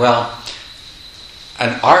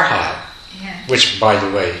arhat, which, by the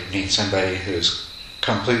way, means somebody who's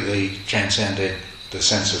completely transcended the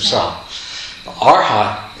sense of self.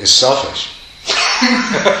 Arhat is selfish.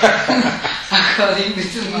 According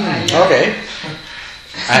to Mahayana. Okay.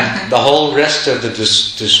 And the whole rest of the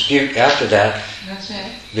dispute after that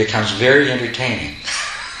becomes very entertaining.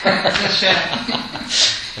 That's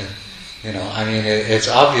right. It's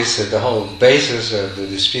obvious that the whole basis of the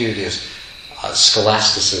dispute is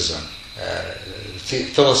scholasticism,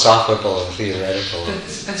 philosophical and theoretical.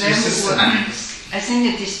 But then I think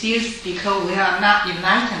the dispute because we are not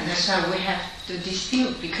enlightened, that's why we have to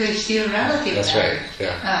dispute, because it's still relative. That's right.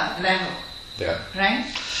 Level. Yeah. Right?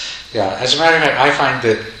 Yeah. As a matter of fact, I find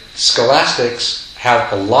that scholastics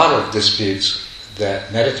have a lot of disputes that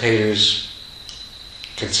meditators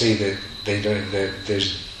can see that they don't. That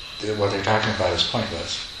what they're talking about is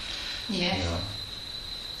pointless. Yes.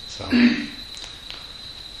 So,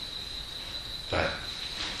 but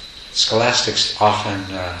scholastics often,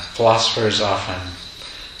 philosophers often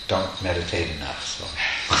don't meditate enough. So.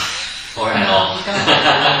 Or at all.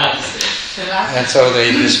 And so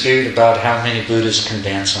they dispute about how many Buddhas can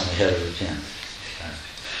dance on the head of a pin.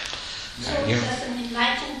 So does an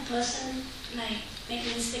enlightened person make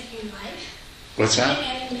mistake in life? What's that?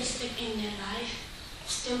 Make any mistake in their life?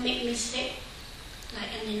 Still make mistake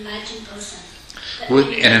like an enlightened person? Would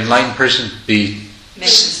an enlightened person be...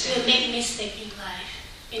 Will make mistake in life,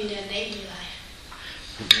 in their daily life?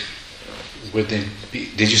 Would they be...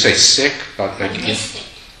 Did you say sick? Mistake.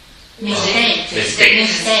 Making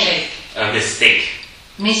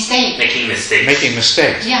mistakes. Making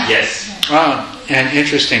mistakes. Yeah. Yes. An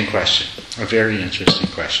interesting question. A very interesting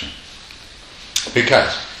question.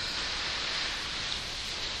 Because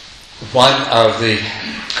one of the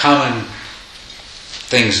common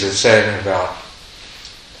things that's said about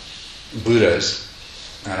Buddhas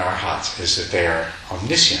and Arhats is that they are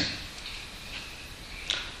omniscient.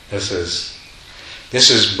 This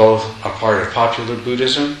is both a part of popular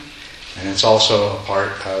Buddhism, and it's also a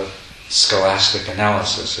part of scholastic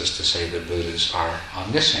analysis, is to say that Buddhas are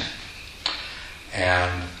omniscient.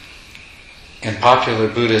 And in popular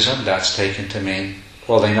Buddhism, that's taken to mean,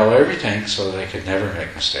 well, they know everything, so they could never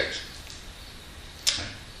make mistakes.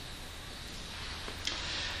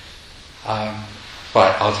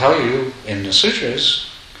 But I'll tell you, in the sutras,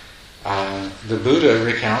 the Buddha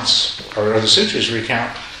recounts, or the sutras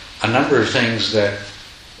recount, a number of things that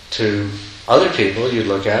to other people you'd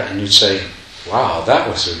look at and you'd say, wow, that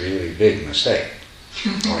was a really big mistake.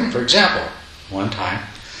 For example, one time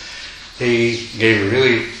he gave a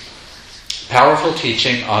really powerful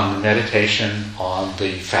teaching on the meditation on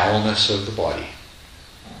the foulness of the body.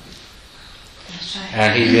 That's right.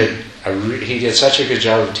 And he did such a good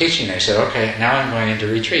job of teaching. They said, okay, now I'm going into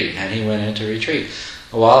retreat. And he went into retreat.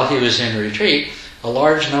 While he was in retreat, a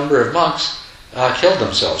large number of monks killed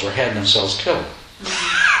themselves or had themselves killed.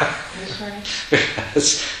 That's right.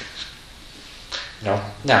 Because,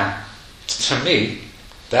 now, to me,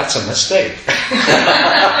 that's a mistake.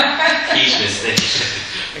 Huge mistake.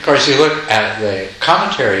 Of course, you look at the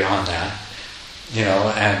commentary on that,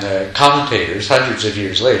 and the commentators, hundreds of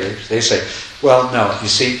years later, they say, well, no, you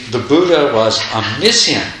see, the Buddha was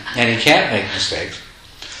omniscient, and he can't make mistakes.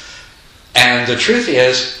 And the truth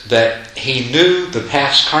is that he knew the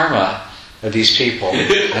past karma of these people, and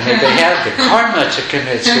that they had the karma to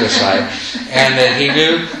commit suicide, and that he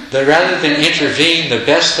knew that rather than intervene, the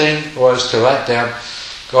best thing was to let them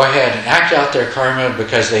go ahead and act out their karma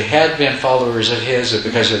because they had been followers of his, or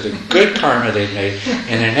because of the good karma they'd made.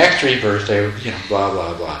 In their next rebirth, they were, blah,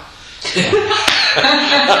 blah, blah.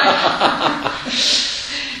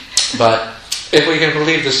 But if we can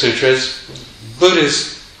believe the sutras,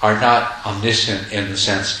 Buddhists are not omniscient in the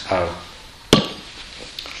sense of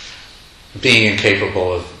being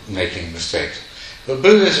incapable of making mistakes. But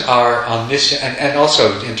Buddhists are omniscient, and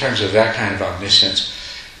also in terms of that kind of omniscience,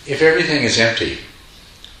 if everything is empty,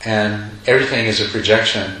 and everything is a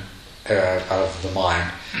projection of the mind,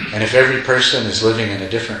 and if every person is living in a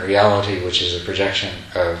different reality, which is a projection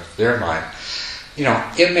of their mind,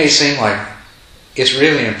 it may seem like it's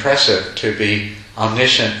really impressive to be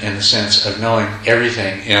omniscient in the sense of knowing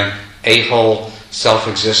everything in a whole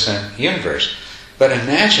self-existent universe. But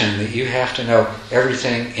imagine that you have to know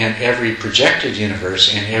everything in every projected universe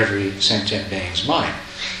in every sentient being's mind.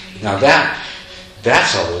 Now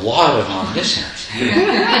that's a lot of omniscience.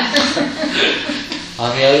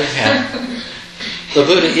 On the other hand, the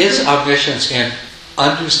Buddha is omniscience in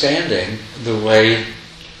understanding the way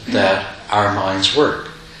that our minds work,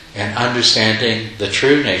 and understanding the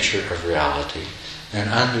true nature of reality, and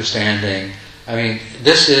understanding,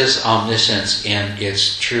 this is omniscience in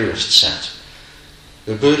its truest sense.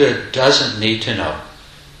 The Buddha doesn't need to know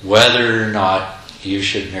whether or not you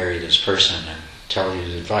should marry this person and tell you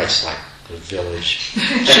the advice like the village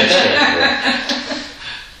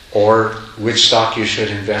or which stock you should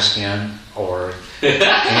invest in or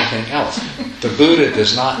anything else. The Buddha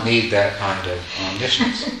does not need that kind of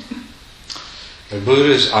omniscience. The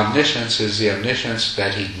Buddha's omniscience is the omniscience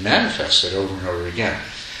that he manifested over and over again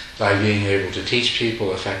by being able to teach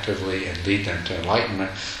people effectively and lead them to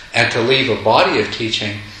enlightenment, and to leave a body of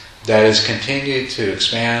teaching that has continued to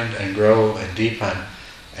expand and grow and deepen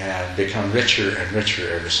and become richer and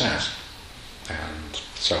richer ever since. And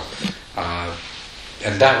so,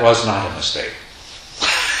 and that was not a mistake.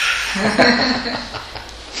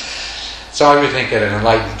 So I would think that an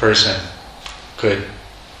enlightened person could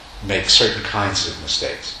make certain kinds of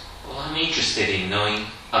mistakes. Well, I'm interested in knowing...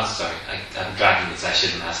 I'm sorry, I'm dragging this. I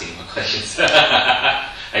shouldn't ask any more questions.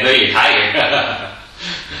 I know you're tired.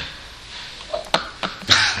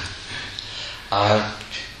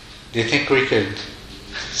 Do you think we could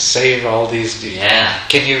save all these? Yeah.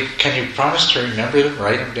 Can you promise to remember them,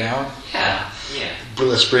 write them down? Yeah.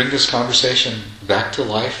 Let's bring this conversation back to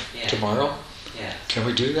life tomorrow. Yeah. Can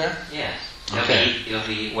we do that? Yeah. Okay. It'll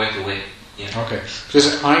be worth the wait. Yeah. Okay.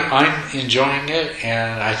 Because I'm enjoying it,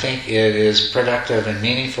 and I think it is productive and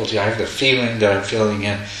meaningful to you. I have the feeling that I'm filling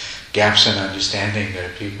in gaps in understanding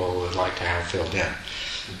that people would like to have filled in.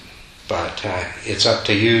 But it's up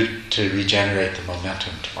to you to regenerate the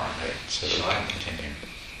momentum tomorrow night so that we can continue.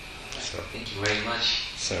 So, thank you very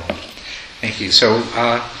much. So, thank you. So,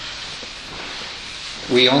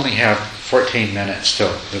 we only have 14 minutes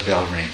till the bell rings.